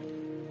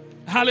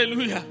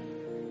 Hallelujah.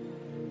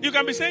 You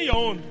can be saying your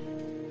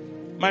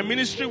own. My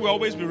ministry will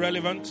always be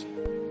relevant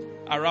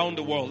around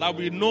the world. I'll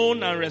be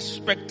known and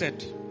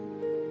respected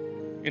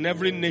in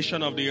every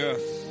nation of the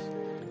earth.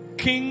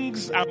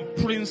 Kings and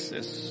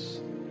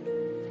princes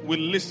will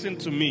listen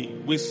to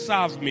me, will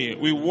serve me,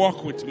 will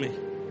walk with me.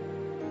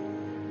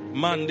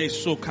 Mande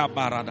soka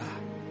barada.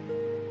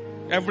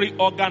 Every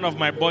organ of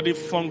my body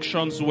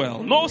functions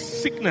well. No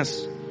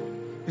sickness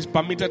is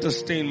permitted to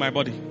stay in my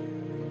body.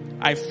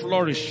 I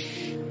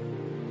flourish.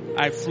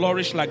 I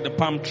flourish like the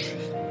palm tree.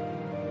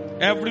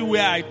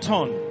 Everywhere I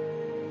turn,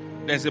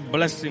 there's a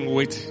blessing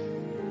waiting.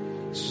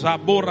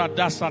 Sabora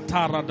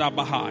dasatara da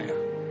bahaya.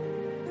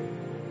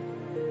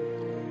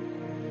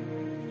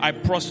 I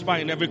prosper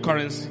in every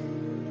currency.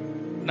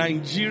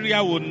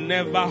 Nigeria will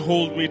never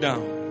hold me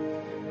down.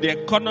 The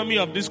economy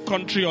of this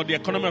country or the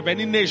economy of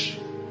any nation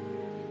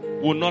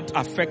will not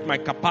affect my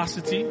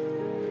capacity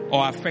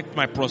or affect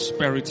my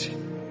prosperity.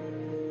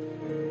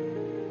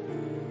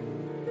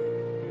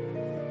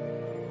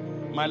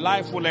 My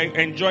life will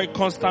enjoy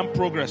constant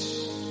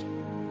progress.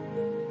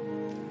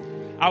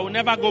 I will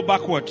never go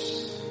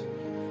backwards.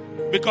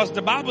 Because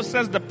the Bible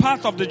says the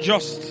path of the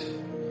just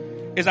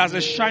is as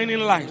a shining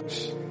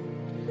light.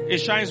 It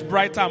shines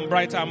brighter and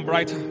brighter and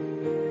brighter.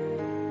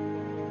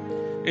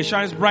 It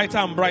shines brighter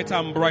and brighter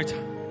and brighter.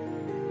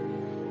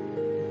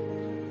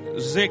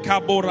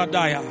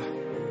 Zekaboradaya.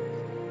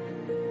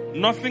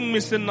 Nothing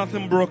missing,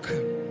 nothing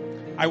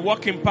broken. I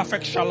walk in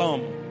perfect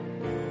shalom.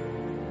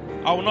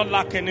 I will not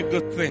lack any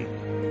good thing.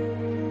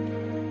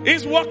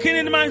 He's walking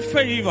in my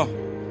favor.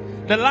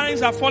 The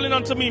lines are falling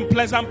onto me in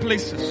pleasant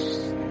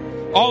places.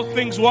 All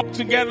things work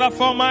together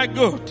for my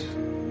good.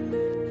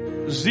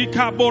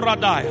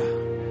 Zikaboradaya.